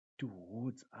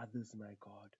towards others, my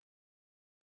God.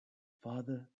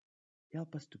 Father,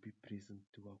 help us to be present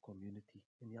to our community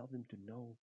and help them to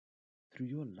know through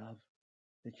your love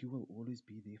that you will always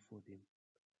be there for them.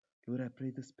 Lord, I pray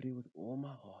this prayer with all my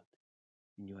heart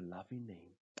in your loving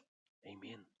name.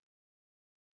 Amen.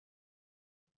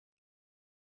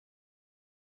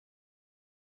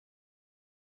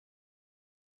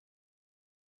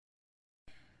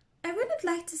 I wouldn't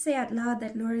like to say out loud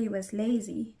that Laurie was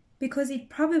lazy, because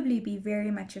he'd probably be very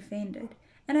much offended,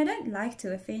 and I don't like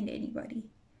to offend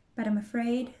anybody, but I'm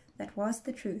afraid that was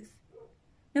the truth.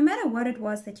 No matter what it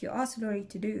was that you asked Laurie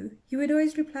to do, he would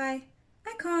always reply,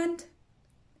 "I can't."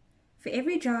 For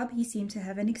every job, he seemed to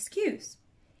have an excuse.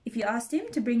 If you asked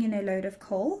him to bring in a load of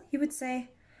coal, he would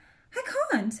say, "I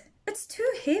can't, it's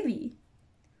too heavy."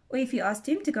 Or if you asked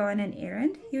him to go on an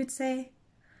errand, he would say,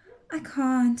 "I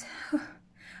can't,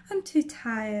 I'm too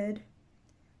tired."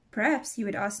 Perhaps you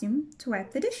would ask him to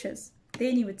wipe the dishes.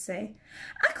 Then he would say,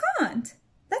 "I can't,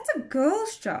 that's a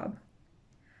girl's job."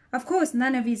 Of course,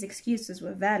 none of his excuses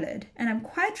were valid, and I'm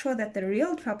quite sure that the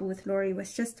real trouble with Laurie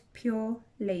was just pure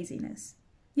laziness.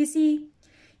 You see,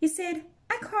 he said,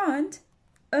 "I can't,"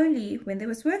 only when there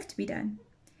was work to be done.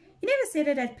 He never said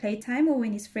it at playtime or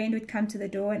when his friend would come to the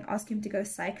door and ask him to go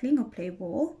cycling or play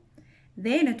ball.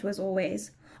 Then it was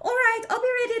always, "All right, I'll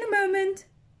be ready in a moment."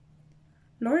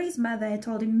 Laurie's mother had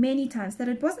told him many times that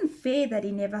it wasn't fair that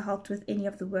he never helped with any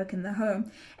of the work in the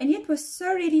home, and yet was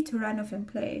so ready to run off and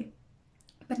play.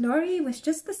 But Laurie was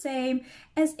just the same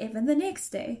as ever the next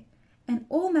day, and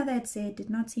all Mother had said did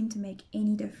not seem to make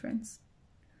any difference.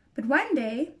 But one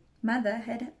day, Mother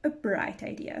had a bright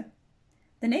idea.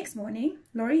 The next morning,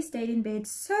 Laurie stayed in bed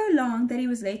so long that he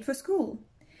was late for school.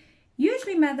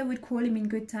 Usually Mother would call him in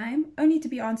good time, only to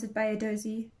be answered by a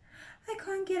dozy, "I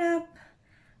can't get up,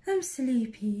 I'm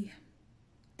sleepy."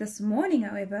 This morning,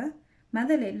 however,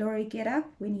 Mother let Laurie get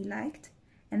up when he liked,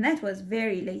 and that was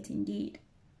very late indeed.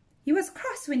 He was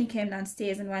cross when he came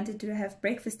downstairs and wanted to have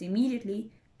breakfast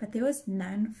immediately, but there was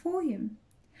none for him.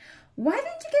 "Why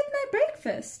don't you get my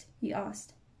breakfast?" he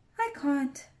asked. "I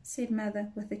can't," said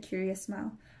Mother with a curious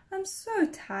smile. "I'm so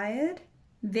tired."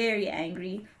 Very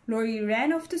angry, Laurie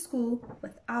ran off to school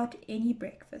without any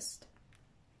breakfast.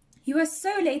 He was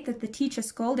so late that the teacher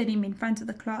scolded him in front of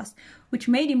the class, which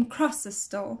made him cross as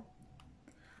still.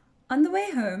 On the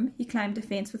way home, he climbed a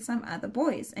fence with some other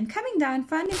boys, and coming down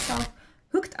found himself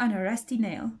hooked on a rusty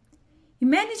nail. He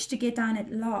managed to get down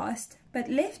at last, but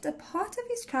left a part of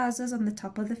his trousers on the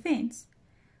top of the fence.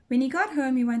 When he got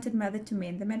home, he wanted Mother to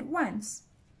mend them at once.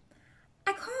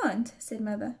 "I can't," said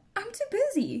Mother. "I'm too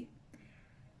busy."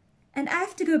 "And I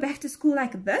have to go back to school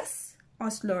like this?"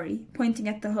 asked Laurie, pointing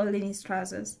at the hole in his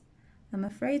trousers. "I'm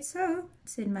afraid so,"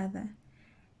 said Mother.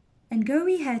 And go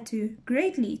he had to,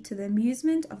 greatly to the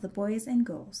amusement of the boys and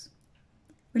girls.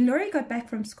 When Laurie got back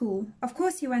from school, of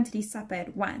course he wanted his supper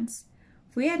at once,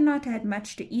 for he had not had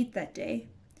much to eat that day.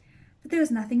 But there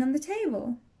was nothing on the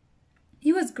table.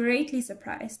 He was greatly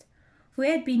surprised, for he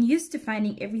had been used to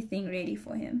finding everything ready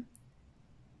for him.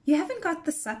 "You haven't got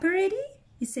the supper ready?"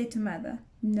 he said to Mother.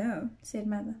 "No," said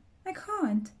Mother. "I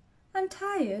can't. I'm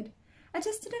tired. I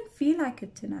just didn't feel like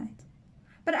it tonight."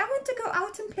 "But I want to go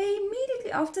out and play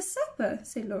immediately after supper,"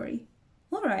 said Laurie.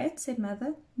 "All right," said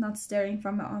Mother, not stirring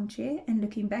from her armchair and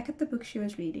looking back at the book she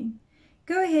was reading.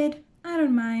 "Go ahead. I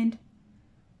don't mind."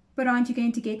 "But aren't you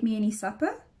going to get me any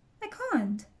supper?" "I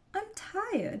can't. I'm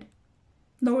tired."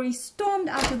 Laurie stormed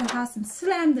out of the house and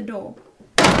slammed the door.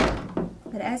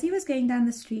 But as he was going down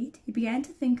the street, he began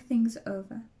to think things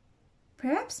over.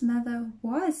 Perhaps Mother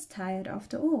was tired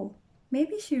after all.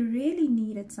 Maybe she really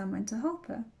needed someone to help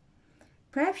her.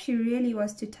 Perhaps she really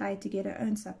was too tired to get her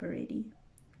own supper ready.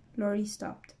 Laurie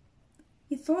stopped.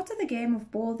 He thought of the game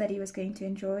of ball that he was going to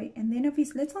enjoy, and then of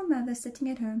his little mother sitting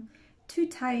at home, too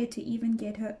tired to even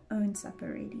get her own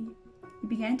supper ready. He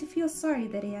began to feel sorry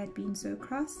that he had been so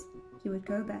cross. He would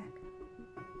go back.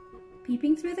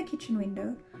 Peeping through the kitchen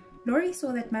window, Laurie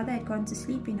saw that Mother had gone to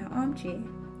sleep in her armchair.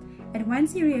 At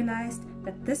once he realized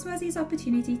that this was his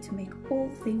opportunity to make all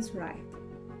things right.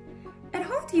 At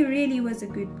heart he really was a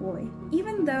good boy,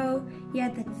 even though he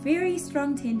had that very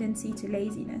strong tendency to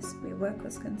laziness where work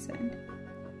was concerned.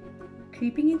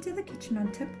 Creeping into the kitchen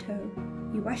on tiptoe,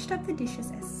 he washed up the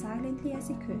dishes as silently as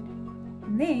he could.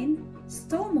 And then,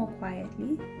 still more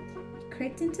quietly, he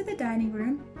crept into the dining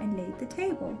room and laid the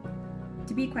table.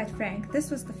 To be quite frank, this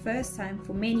was the first time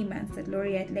for many months that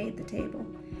Laurie had laid the table,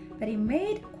 but he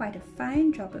made quite a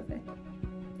fine job of it.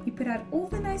 He put out all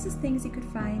the nicest things he could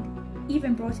find,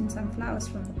 even brought in some flowers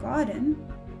from the garden,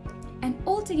 and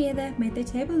altogether made the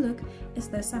table look as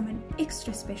though someone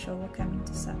extra special were coming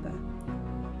to supper.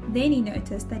 Then he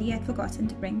noticed that he had forgotten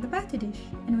to bring the butter dish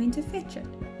and went to fetch it.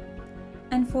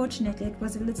 Unfortunately, it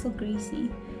was a little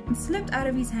greasy and slipped out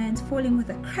of his hands, falling with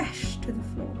a crash to the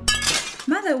floor.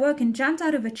 Mother awoke and jumped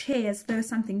out of a chair as though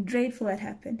something dreadful had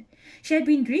happened. She had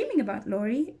been dreaming about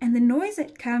Laurie, and the noise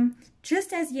had come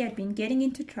just as he had been getting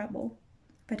into trouble.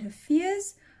 But her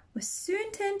fears were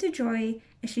soon turned to joy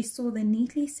as she saw the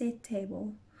neatly set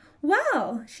table.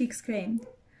 "Wow!" she exclaimed.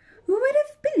 "Who would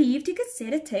have believed you could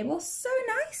set a table so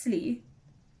nicely?"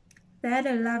 They had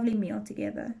a lovely meal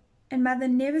together, and Mother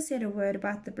never said a word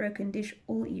about the broken dish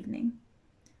all evening.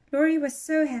 Laurie was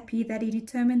so happy that he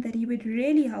determined that he would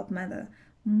really help Mother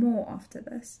more after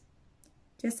this.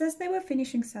 Just as they were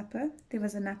finishing supper, there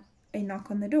was a knock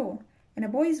on the door, and a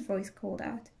boy's voice called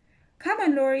out, "Come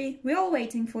on, Laurie, we're all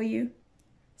waiting for you."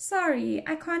 "Sorry,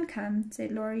 I can't come,"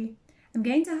 said Laurie. "I'm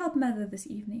going to help Mother this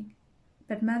evening."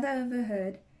 But Mother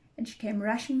overheard, and she came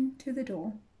rushing to the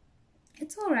door.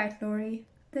 "It's all right, Laurie,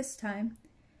 this time.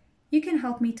 You can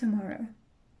help me tomorrow."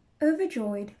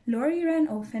 Overjoyed, Laurie ran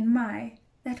off, and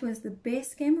that was the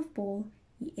best game of ball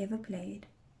he ever played.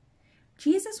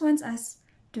 Jesus wants us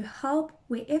to help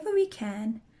wherever we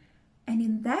can, and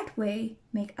in that way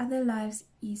make other lives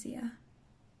easier.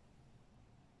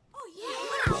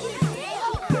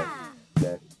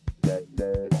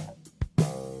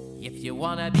 If you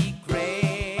wanna be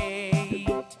great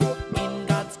in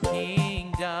God's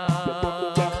kingdom,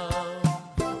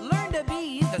 learn to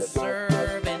be the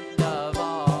servant of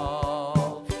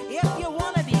all. If you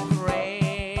wanna be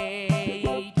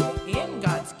great in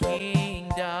God's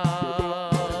kingdom,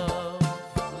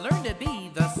 learn to be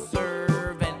the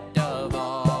servant of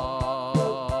all.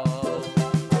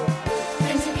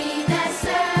 Learn to be the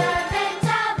servant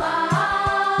of all.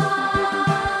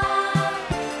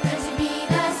 Learn to be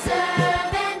the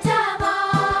servant of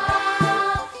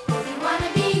all. If you want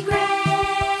to be great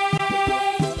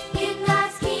in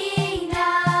God's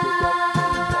kingdom,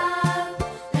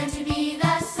 learn to be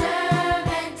the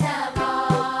servant of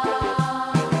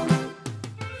all.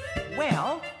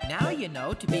 Well, now you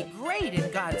know to be great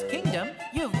in God's kingdom,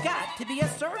 you've got to be a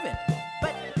servant.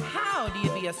 But how do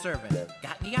you be a servant?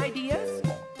 Got any ideas?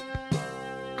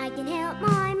 I can help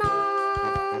my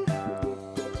mom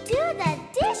do the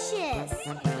dishes.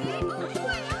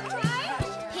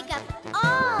 Pick up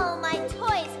all my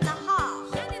toys in the hall.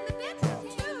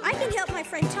 I can help my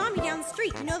friend Tommy down the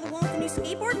street. You know the one with the new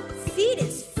skateboard? Feed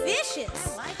his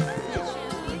fishes.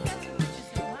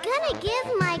 Gonna give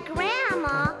my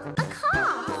grandma a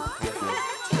call.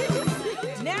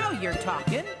 Now you're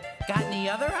talking. Got any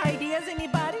other ideas,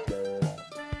 anybody?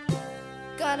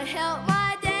 Gonna help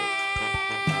my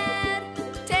dad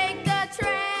take the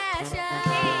trash out.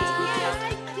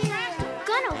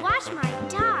 Gonna wash my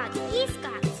dog. He's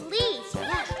got fleas.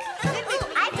 Yuck. Ooh,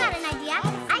 I've got an idea.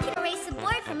 I can erase the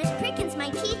board for Miss Prickens, my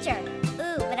teacher.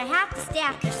 Ooh, but I have to stay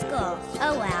after school.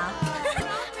 Oh well.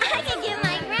 I can give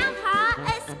my grandpa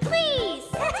a squeeze.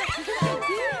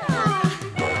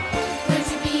 Learn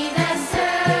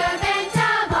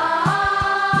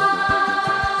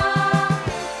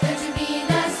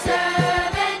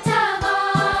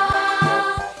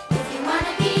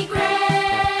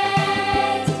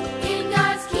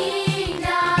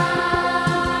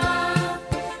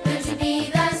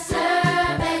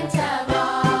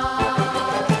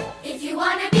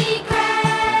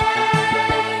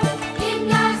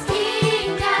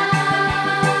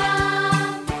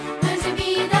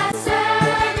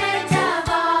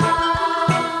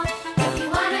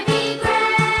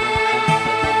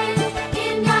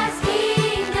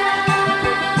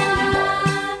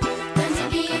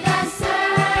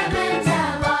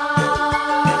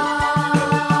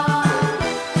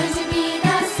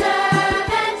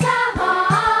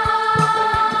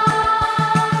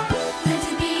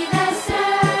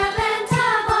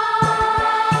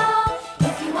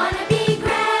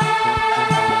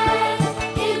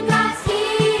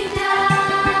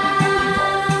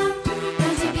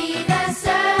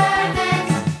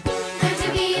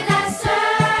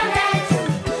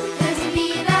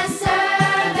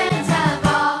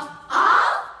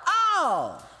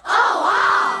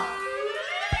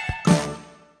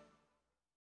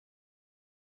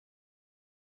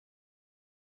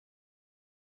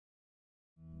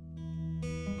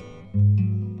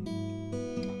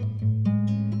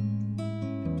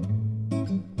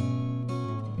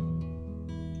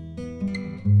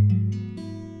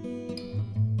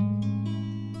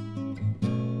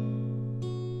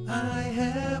I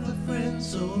have a friend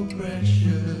so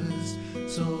precious,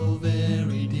 so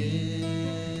very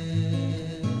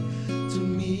dear to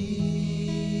me.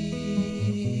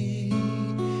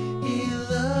 He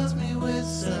loves me with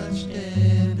such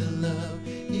tender love.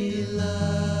 He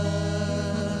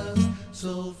loves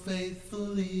so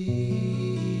faithfully.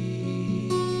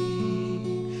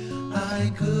 I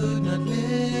could not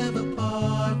live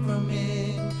apart from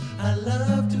him. I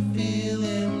love to feel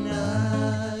him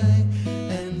nigh,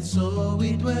 and so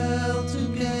we dwell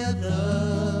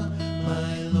together,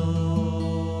 my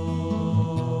Lord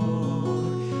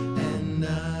and I.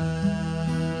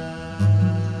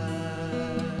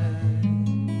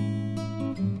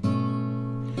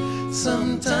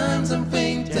 Sometimes I'm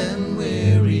faint and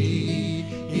weary.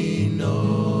 He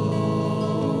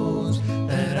knows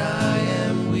that I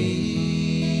am weak,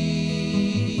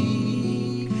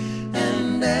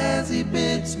 and as he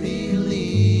bids me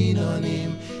lean on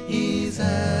him, his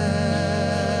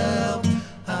help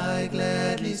I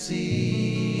gladly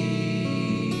seek.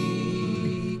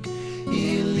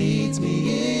 He leads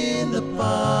me in the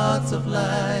paths of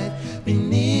life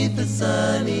beneath the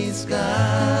sunny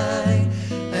sky,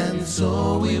 and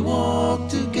so we walk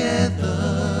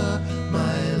together,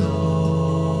 my Lord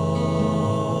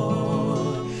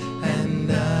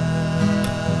and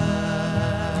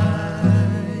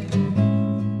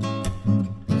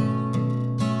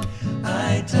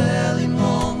I tell him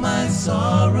all my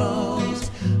sorrows,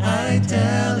 I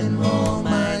tell him all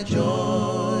my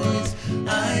joys,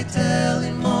 I tell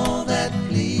him all that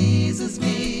pleases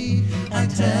me, I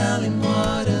tell him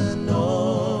what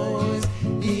annoys.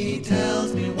 He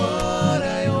tells me what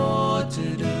I ought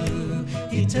to do,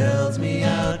 he tells me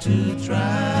how to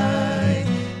try,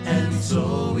 and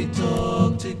so we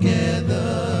talk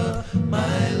together,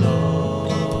 my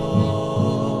Lord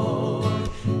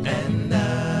and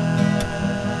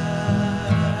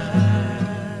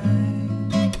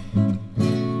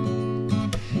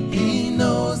He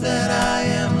knows that I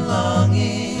am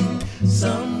longing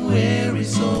some weary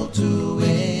soul to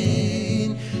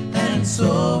win, and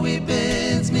so he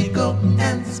bids me go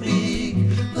and speak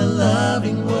the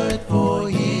loving word for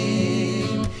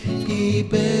him. He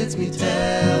bids me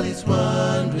tell his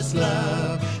wondrous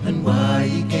love and why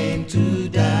he came to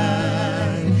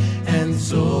die, and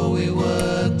so we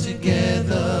work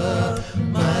together,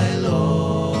 my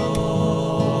Lord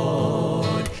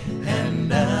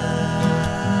and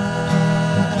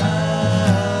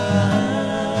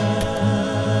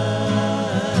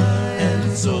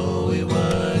and so we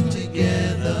work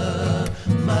together,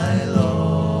 my Lord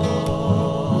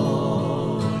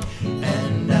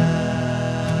and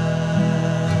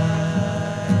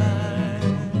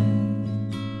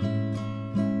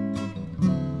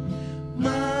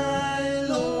my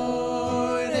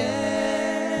Lord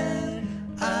and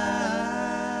I.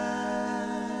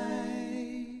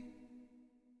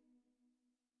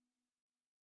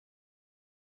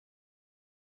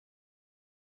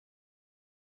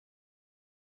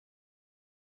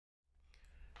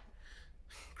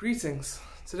 Greetings.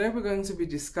 Today we're going to be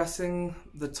discussing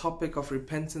the topic of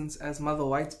repentance as Mother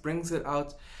White brings it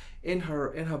out in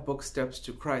her book Steps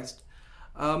to Christ.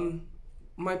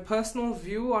 My personal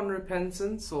view on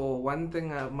repentance, or one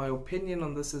thing, my opinion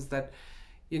on this is that,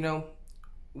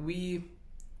 we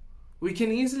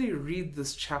can easily read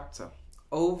this chapter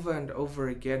over and over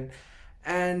again,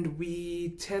 and we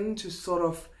tend to sort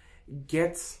of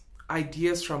get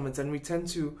ideas from it, and we tend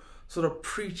to sort of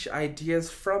preach ideas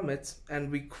from it,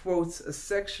 and we quote a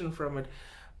section from it,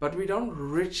 but we don't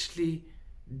richly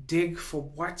dig for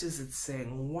what is it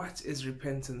saying, what is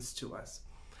repentance to us.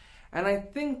 And I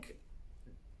think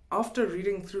after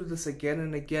reading through this again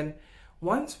and again,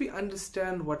 once we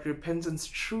understand what repentance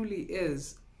truly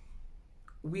is,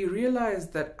 we realize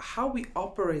that how we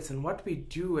operate and what we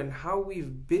do and how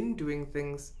we've been doing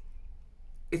things,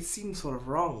 it seems sort of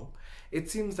wrong. It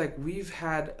seems like we've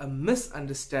had a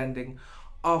misunderstanding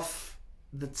of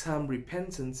the term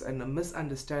repentance and a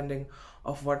misunderstanding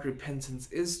of what repentance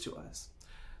is to us.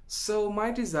 So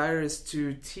my desire is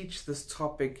to teach this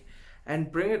topic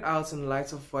and bring it out in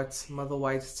light of what Mother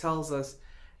White tells us,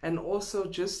 and also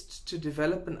just to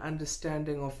develop an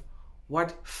understanding of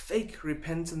what fake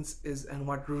repentance is and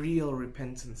what real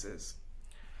repentance is.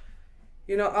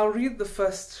 I'll read the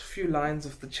first few lines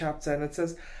of the chapter, and it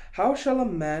says, "How shall a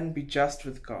man be just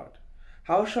with God?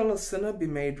 How shall a sinner be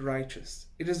made righteous?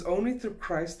 It is only through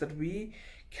Christ that we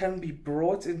can be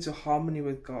brought into harmony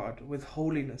with God, with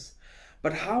holiness.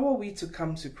 But how are we to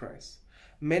come to Christ?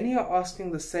 Many are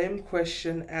asking the same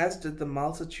question as did the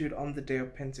multitude on the day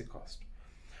of Pentecost.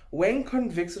 When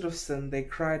convicted of sin, they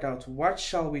cried out, 'What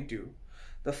shall we do?'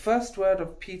 The first word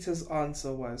of Peter's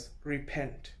answer was,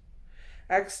 repent.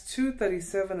 Acts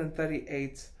 2:37 and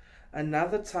 38.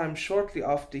 Another time shortly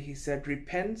after he said,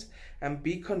 repent and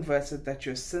be converted that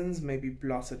your sins may be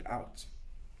blotted out.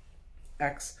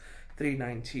 Acts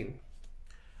 3:19.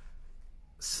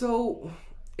 So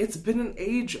it's been an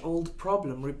age-old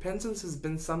problem. Repentance has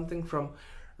been something from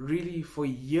really for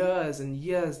years and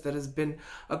years that has been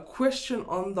a question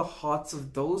on the hearts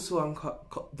of those who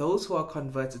are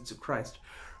converted to Christ.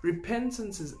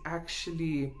 Repentance has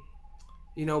actually,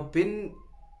 been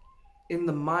in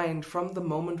the mind from the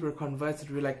moment we're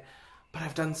converted. We're like, but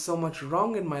I've done so much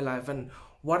wrong in my life, and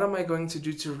what am I going to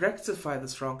do to rectify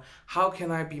this wrong? How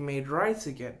can I be made right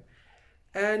again?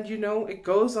 And it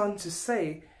goes on to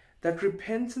say that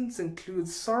repentance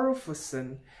includes sorrow for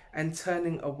sin and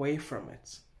turning away from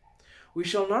it. We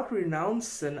shall not renounce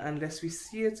sin unless we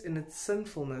see it in its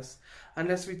sinfulness.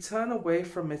 Unless we turn away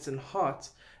from it in heart,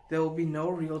 there will be no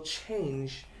real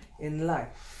change in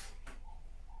life.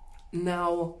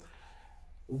 Now,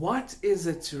 what is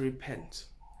it to repent?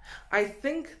 I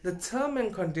think the term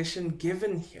and condition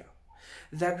given here,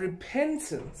 that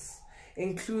repentance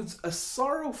includes a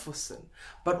sorrow for sin,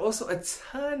 but also a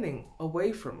turning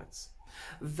away from it.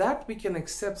 That we can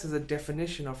accept as a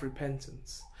definition of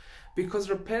repentance. Because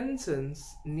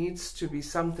repentance needs to be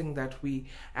something that we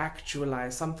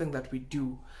actualize, something that we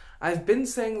do. I've been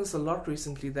saying this a lot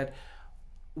recently, that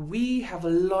we have a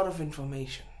lot of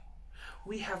information.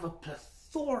 We have a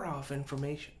plethora of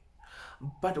information,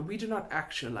 but we do not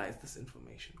actualize this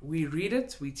information. We read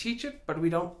it, we teach it, but we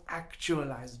don't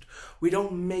actualize it. We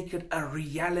don't make it a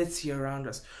reality around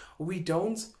us. We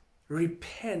don't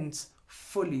repent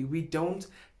fully. We don't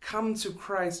come to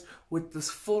Christ with this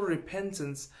full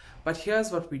repentance. But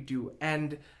here's what we do.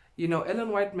 And Ellen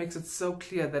White makes it so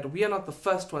clear that we are not the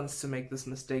first ones to make this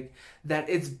mistake, that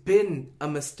it's been a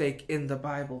mistake in the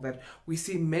Bible, that we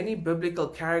see many biblical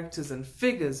characters and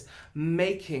figures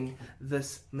making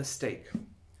this mistake.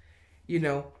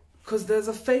 Because there's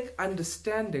a fake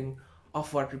understanding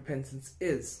of what repentance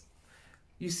is.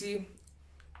 You see,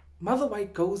 Mother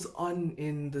White goes on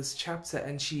in this chapter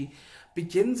and she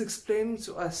begins explaining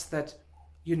to us that,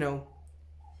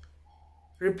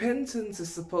 repentance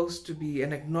is supposed to be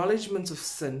an acknowledgement of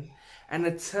sin and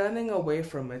a turning away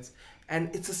from it.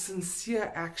 And it's a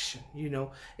sincere action,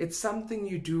 It's something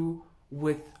you do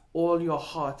with all your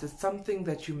heart. It's something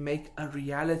that you make a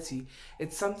reality.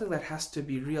 It's something that has to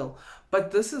be real.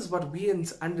 But this is what we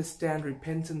understand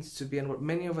repentance to be, and what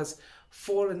many of us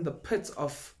fall in the pit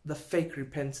of the fake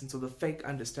repentance or the fake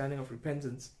understanding of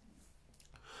repentance.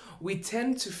 We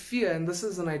tend to fear, and this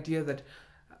is an idea that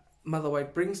Mother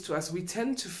White brings to us, we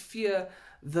tend to fear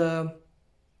the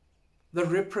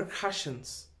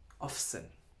repercussions of sin.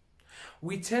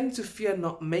 We tend to fear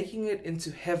not making it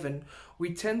into heaven.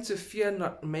 We tend to fear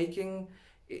not making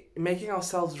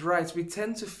ourselves right. We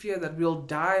tend to fear that we'll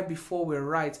die before we're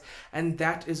right, and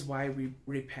that is why we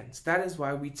repent. That is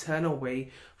why we turn away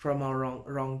from our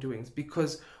wrongdoings,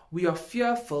 because we are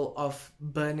fearful of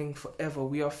burning forever.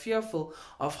 We are fearful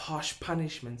of harsh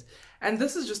punishment. And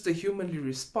this is just a humanly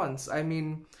response. I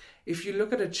mean, if you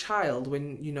look at a child,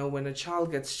 when a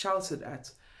child gets shouted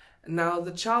at, now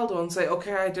the child won't say,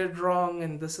 okay, I did wrong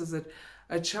and this is it.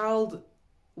 A child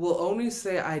will only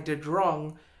say, I did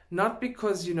wrong, not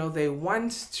because, they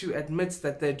want to admit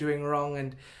that they're doing wrong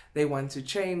and they want to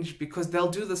change, because they'll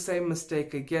do the same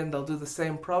mistake again, they'll do the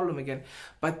same problem again.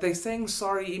 But they're saying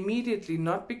sorry immediately,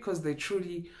 not because they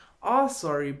truly are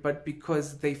sorry, but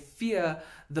because they fear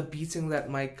the beating that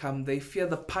might come. They fear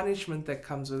the punishment that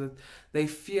comes with it. They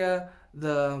fear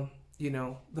the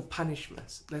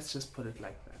punishments. Let's just put it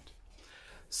like that.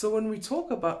 So when we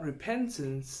talk about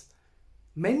repentance,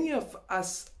 many of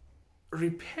us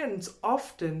repent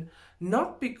often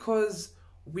not because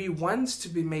we want to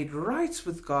be made right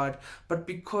with God, but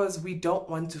because we don't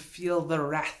want to feel the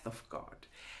wrath of God.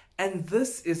 And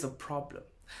this is a problem.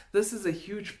 This is a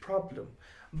huge problem.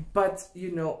 But,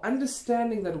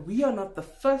 understanding that we are not the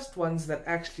first ones that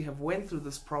actually have went through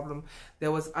this problem,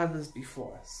 there was others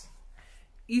before us.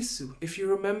 Esau, if you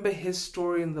remember his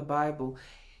story in the Bible,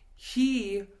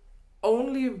 he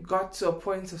only got to a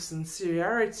point of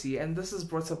sincerity, and this is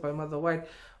brought up by Mother White,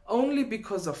 only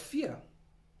because of fear.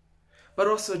 But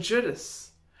also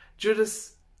Judas.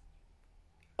 Judas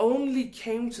only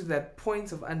came to that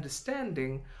point of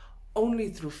understanding only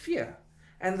through fear.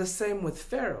 And the same with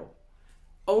Pharaoh.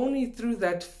 Only through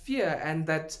that fear and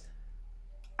that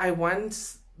I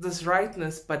want this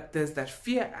rightness, but there's that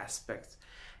fear aspect.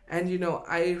 And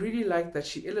I really like that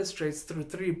she illustrates through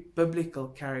 3 biblical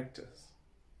characters.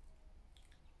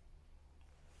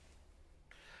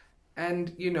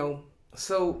 And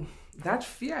So that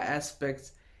fear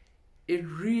aspect, it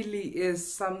really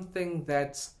is something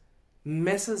that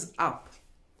messes up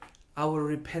our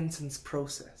repentance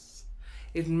process.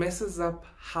 It messes up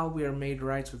how we are made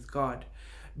right with God.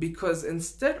 Because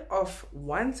instead of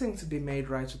wanting to be made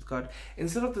right with God,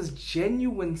 instead of this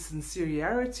genuine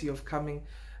sincerity of coming,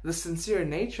 the sincere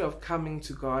nature of coming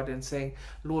to God and saying,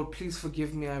 Lord, please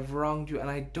forgive me, I've wronged you and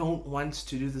I don't want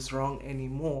to do this wrong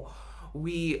anymore,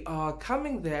 we are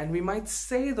coming there and we might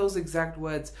say those exact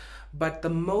words, but the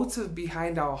motive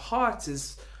behind our heart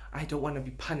is, I don't want to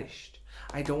be punished.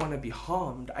 I don't want to be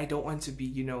harmed. I don't want to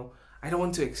be, I don't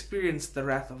want to experience the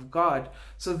wrath of God.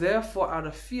 So therefore, out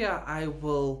of fear, I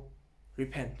will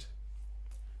repent.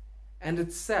 And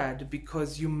it's sad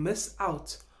because you miss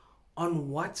out on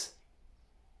what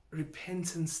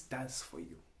repentance does for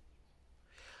you.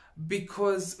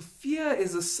 Because fear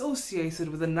is associated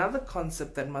with another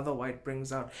concept that Mother White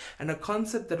brings out, and a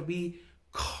concept that we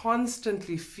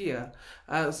constantly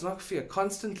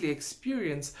constantly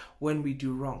experience when we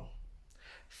do wrong.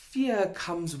 Fear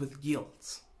comes with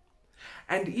guilt.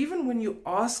 And even when you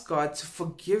ask God to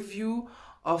forgive you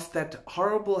of that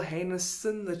horrible, heinous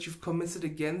sin that you've committed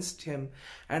against Him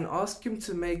and ask Him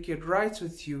to make it right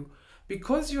with you,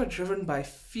 because you are driven by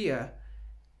fear,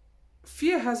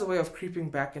 fear has a way of creeping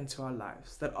back into our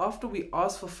lives. That after we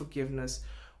ask for forgiveness,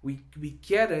 we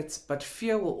get it, but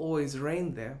fear will always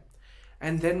reign there.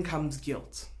 And then comes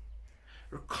guilt.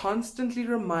 We're constantly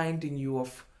reminding you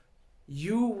of,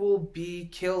 you will be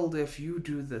killed if you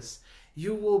do this.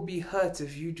 You will be hurt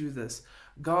if you do this.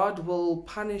 God will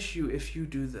punish you if you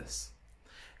do this.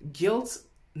 Guilt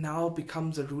now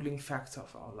becomes a ruling factor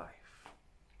of our life.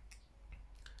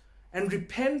 And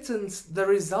repentance, the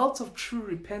result of true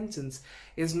repentance,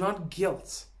 is not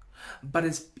guilt, but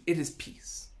it is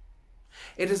peace.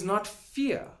 It is not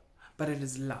fear, but it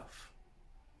is love.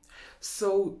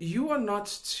 So you are not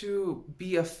to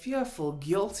be a fearful,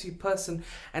 guilty person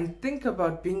and think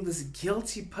about being this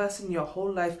guilty person your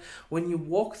whole life. When you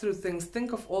walk through things,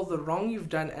 think of all the wrong you've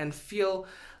done and feel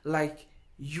like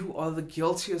you are the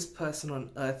guiltiest person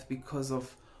on earth because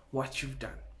of what you've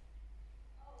done.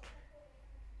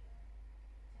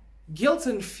 Guilt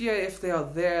and fear, if they are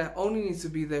there, only need to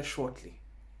be there shortly.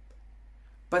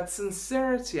 But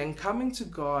sincerity and coming to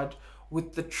God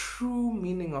with the true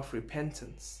meaning of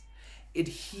repentance, it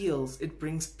heals, it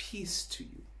brings peace to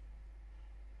you.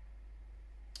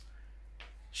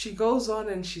 She goes on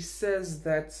and she says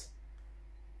that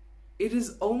it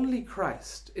is only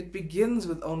Christ. It begins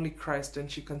with only Christ, and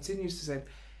she continues to say,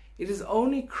 it is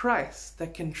only Christ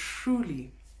that can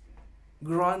truly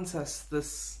grant us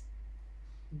this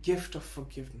gift of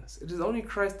forgiveness. It is only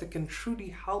Christ that can truly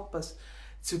help us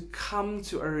to come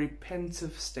to a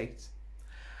repentive state.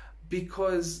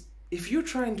 Because if you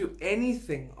try and do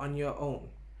anything on your own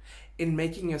in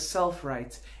making yourself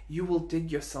right, you will dig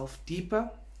yourself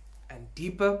deeper and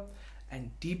deeper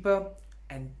and deeper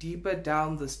and deeper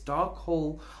down this dark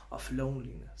hole of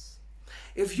loneliness.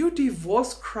 If you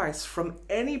divorce Christ from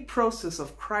any process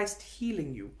of Christ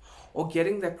healing you or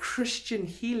getting that Christian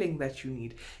healing that you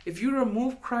need, if you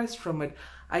remove Christ from it,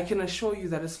 I can assure you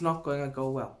that it's not going to go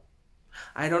well.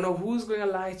 I don't know who's going to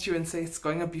lie to you and say it's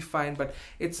going to be fine, but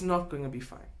it's not going to be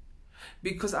fine.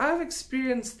 Because I've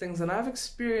experienced things, and I've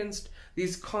experienced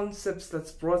these concepts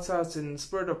that's brought out in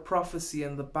Spirit of Prophecy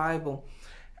and the Bible,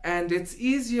 and it's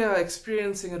easier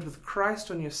experiencing it with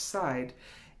Christ on your side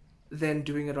than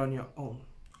doing it on your own.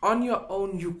 On your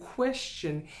own, you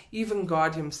question even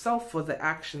God Himself for the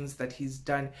actions that He's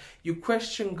done. You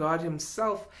question God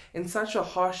Himself in such a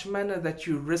harsh manner that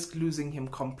you risk losing Him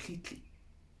completely.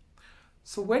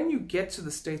 So when you get to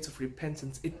the state of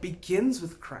repentance, it begins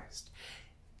with Christ.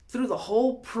 Through the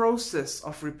whole process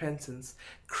of repentance,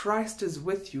 Christ is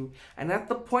with you. And at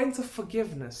the point of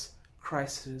forgiveness,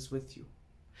 Christ is with you.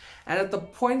 And at the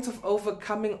point of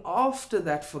overcoming after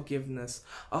that forgiveness,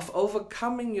 of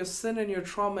overcoming your sin and your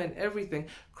trauma and everything,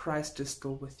 Christ is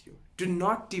still with you. Do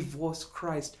not divorce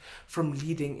Christ from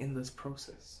leading in this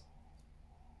process.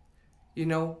 You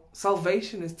know,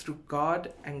 salvation is through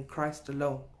God and Christ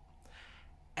alone.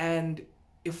 And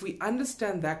if we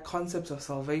understand that concept of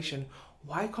salvation,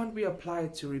 why can't we apply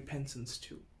it to repentance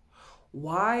too?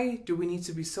 Why do we need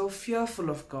to be so fearful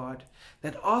of God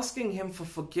that asking Him for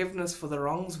forgiveness for the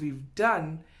wrongs we've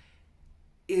done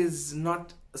is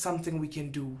not something we can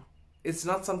do? It's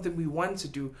not something we want to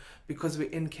do because we're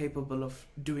incapable of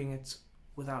doing it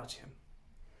without Him.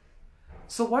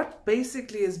 So what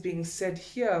basically is being said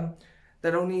here,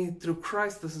 that only through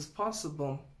Christ this is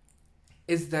possible,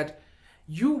 is that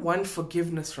you want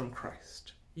forgiveness from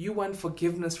Christ. You want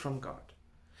forgiveness from God.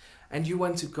 And you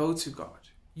want to go to God.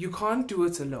 You can't do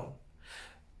it alone.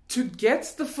 To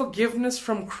get the forgiveness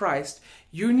from Christ,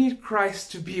 you need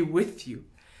Christ to be with you.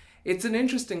 It's an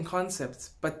interesting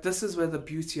concept, but this is where the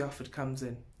beauty of it comes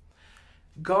in.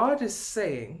 God is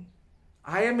saying,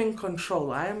 I am in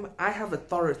control. I have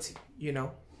authority, you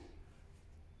know.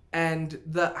 And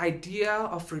the idea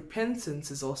of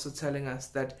repentance is also telling us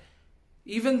that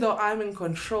even though I'm in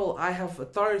control, I have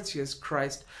authority as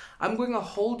Christ. I'm going to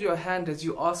hold your hand as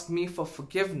you ask me for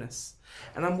forgiveness.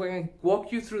 And I'm going to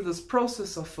walk you through this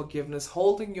process of forgiveness,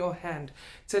 holding your hand,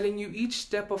 telling you each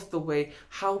step of the way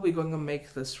how we're going to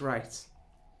make this right.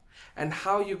 And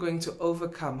how you're going to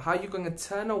overcome, how you're going to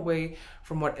turn away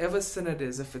from whatever sin it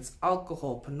is, if it's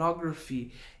alcohol,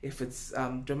 pornography, if it's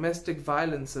domestic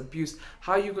violence, abuse,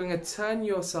 how you're going to turn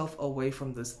yourself away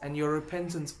from this and your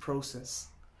repentance process.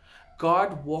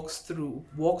 God walks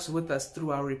with us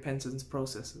through our repentance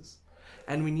processes,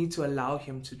 and we need to allow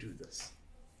him to do this.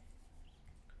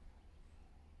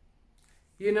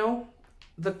 You know,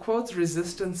 the quote,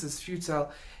 resistance is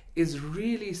futile, is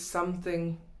really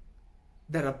something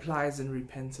that applies in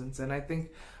repentance. And I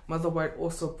think Mother White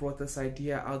also brought this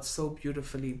idea out so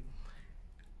beautifully.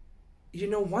 You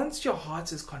know, once your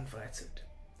heart is converted,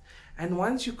 and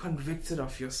once you're convicted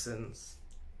of your sins,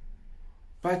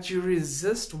 but you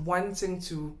resist wanting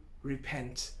to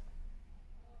repent,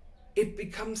 it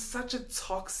becomes such a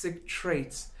toxic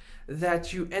trait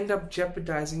that you end up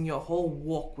jeopardizing your whole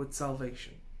walk with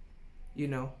salvation. You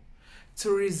know, to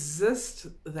resist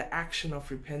the action of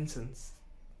repentance,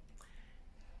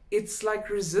 it's like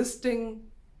resisting,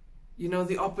 you know,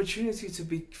 the opportunity to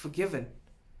be forgiven.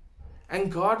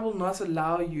 And God will not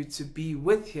allow you to be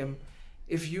with him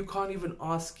if you can't even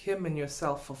ask him and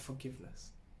yourself for forgiveness.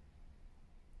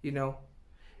 You know,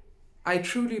 I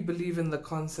truly believe in the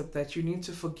concept that you need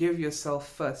to forgive yourself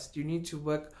first. You need to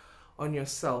work on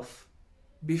yourself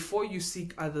before you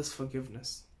seek others'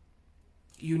 forgiveness.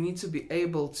 You need to be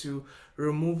able to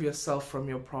remove yourself from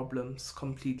your problems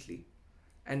completely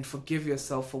and forgive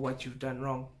yourself for what you've done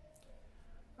wrong.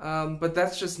 But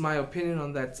that's just my opinion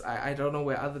on that. I don't know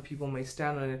where other people may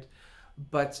stand on it.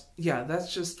 But yeah,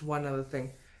 that's just one other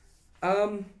thing.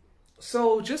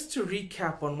 So just to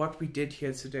recap on what we did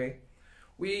here today,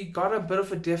 we got a bit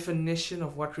of a definition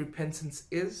of what repentance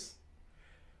is.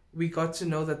 We got to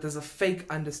know that there's a fake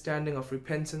understanding of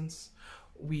repentance.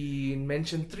 We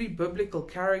mentioned 3 biblical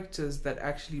characters that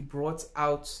actually brought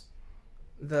out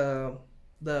the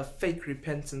fake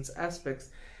repentance aspects.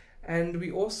 And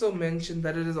we also mentioned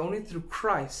that it is only through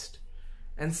Christ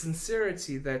and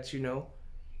sincerity that, you know,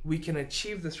 we can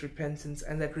achieve this repentance,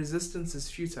 and that resistance is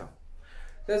futile.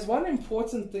 There's one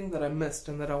important thing that I missed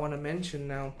and that I want to mention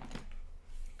now.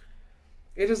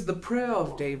 It is the prayer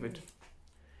of David.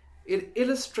 It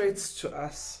illustrates to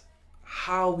us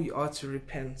how we are to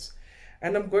repent.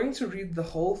 And I'm going to read the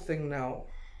whole thing now.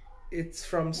 It's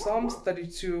from Psalms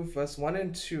 32, verse 1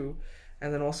 and 2,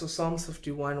 and then also Psalms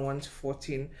 51, 1 to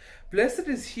 14. Blessed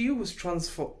is he whose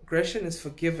transgression is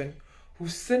forgiven,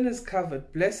 whose sin is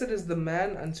covered. Blessed is the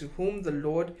man unto whom the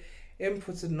Lord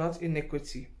imputed not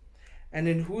iniquity, and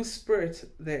in whose spirit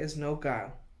there is no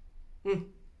guile.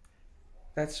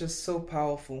 That's just so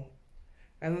powerful.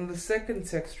 And then the second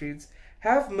text reads,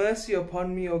 have mercy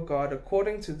upon me, O God,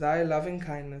 according to thy loving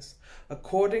kindness,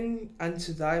 according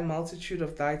unto thy multitude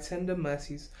of thy tender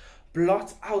mercies.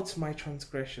 Blot out my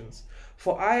transgressions,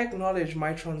 for I acknowledge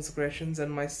my transgressions,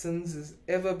 and my sins is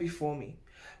ever before me.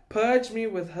 Purge me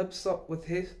with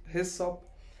hyssop,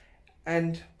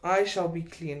 and I shall be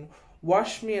clean.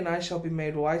 Wash me, and I shall be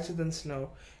made whiter than snow.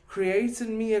 Create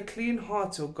in me a clean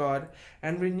heart, O God,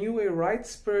 and renew a right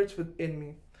spirit within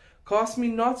me. Cast me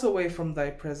not away from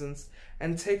thy presence,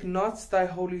 and take not thy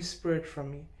Holy Spirit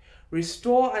from me.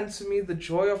 Restore unto me the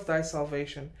joy of thy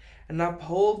salvation, and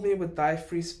uphold me with thy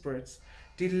free spirits.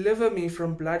 Deliver me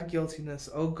from blood guiltiness,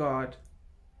 O God,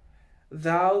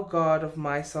 thou God of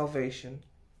my salvation,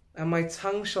 and my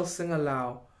tongue shall sing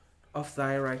aloud of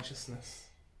thy righteousness.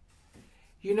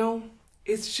 You know,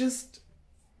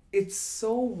 it's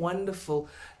so wonderful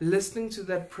listening to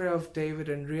that prayer of David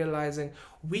and realizing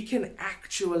we can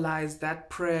actualize that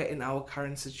prayer in our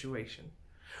current situation.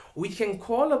 We can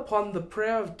call upon the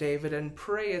prayer of David and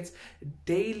pray it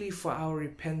daily for our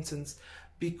repentance,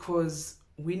 because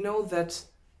we know that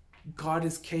God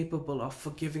is capable of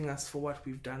forgiving us for what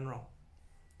we've done wrong.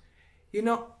 You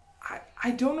know,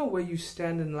 I don't know where you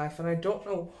stand in life, and I don't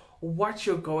know what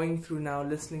you're going through now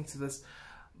listening to this,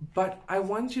 but I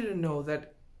want you to know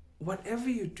that whatever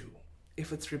you do,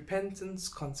 if it's repentance,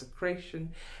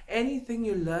 consecration, anything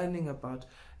you're learning about,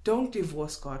 don't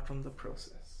divorce God from the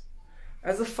process.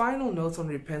 As a final note on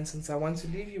repentance, I want to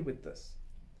leave you with this.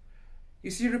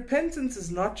 You see, repentance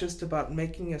is not just about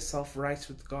making yourself right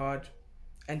with God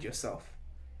and yourself.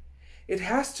 It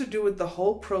has to do with the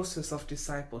whole process of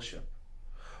discipleship.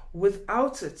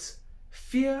 Without it,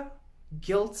 fear,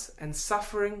 guilt, and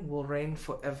suffering will reign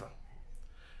forever.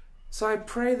 So I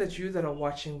pray that you that are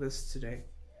watching this today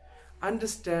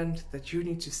understand that you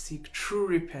need to seek true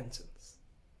repentance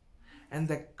and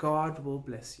that God will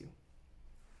bless you.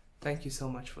 Thank you so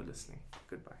much for listening.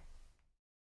 Goodbye.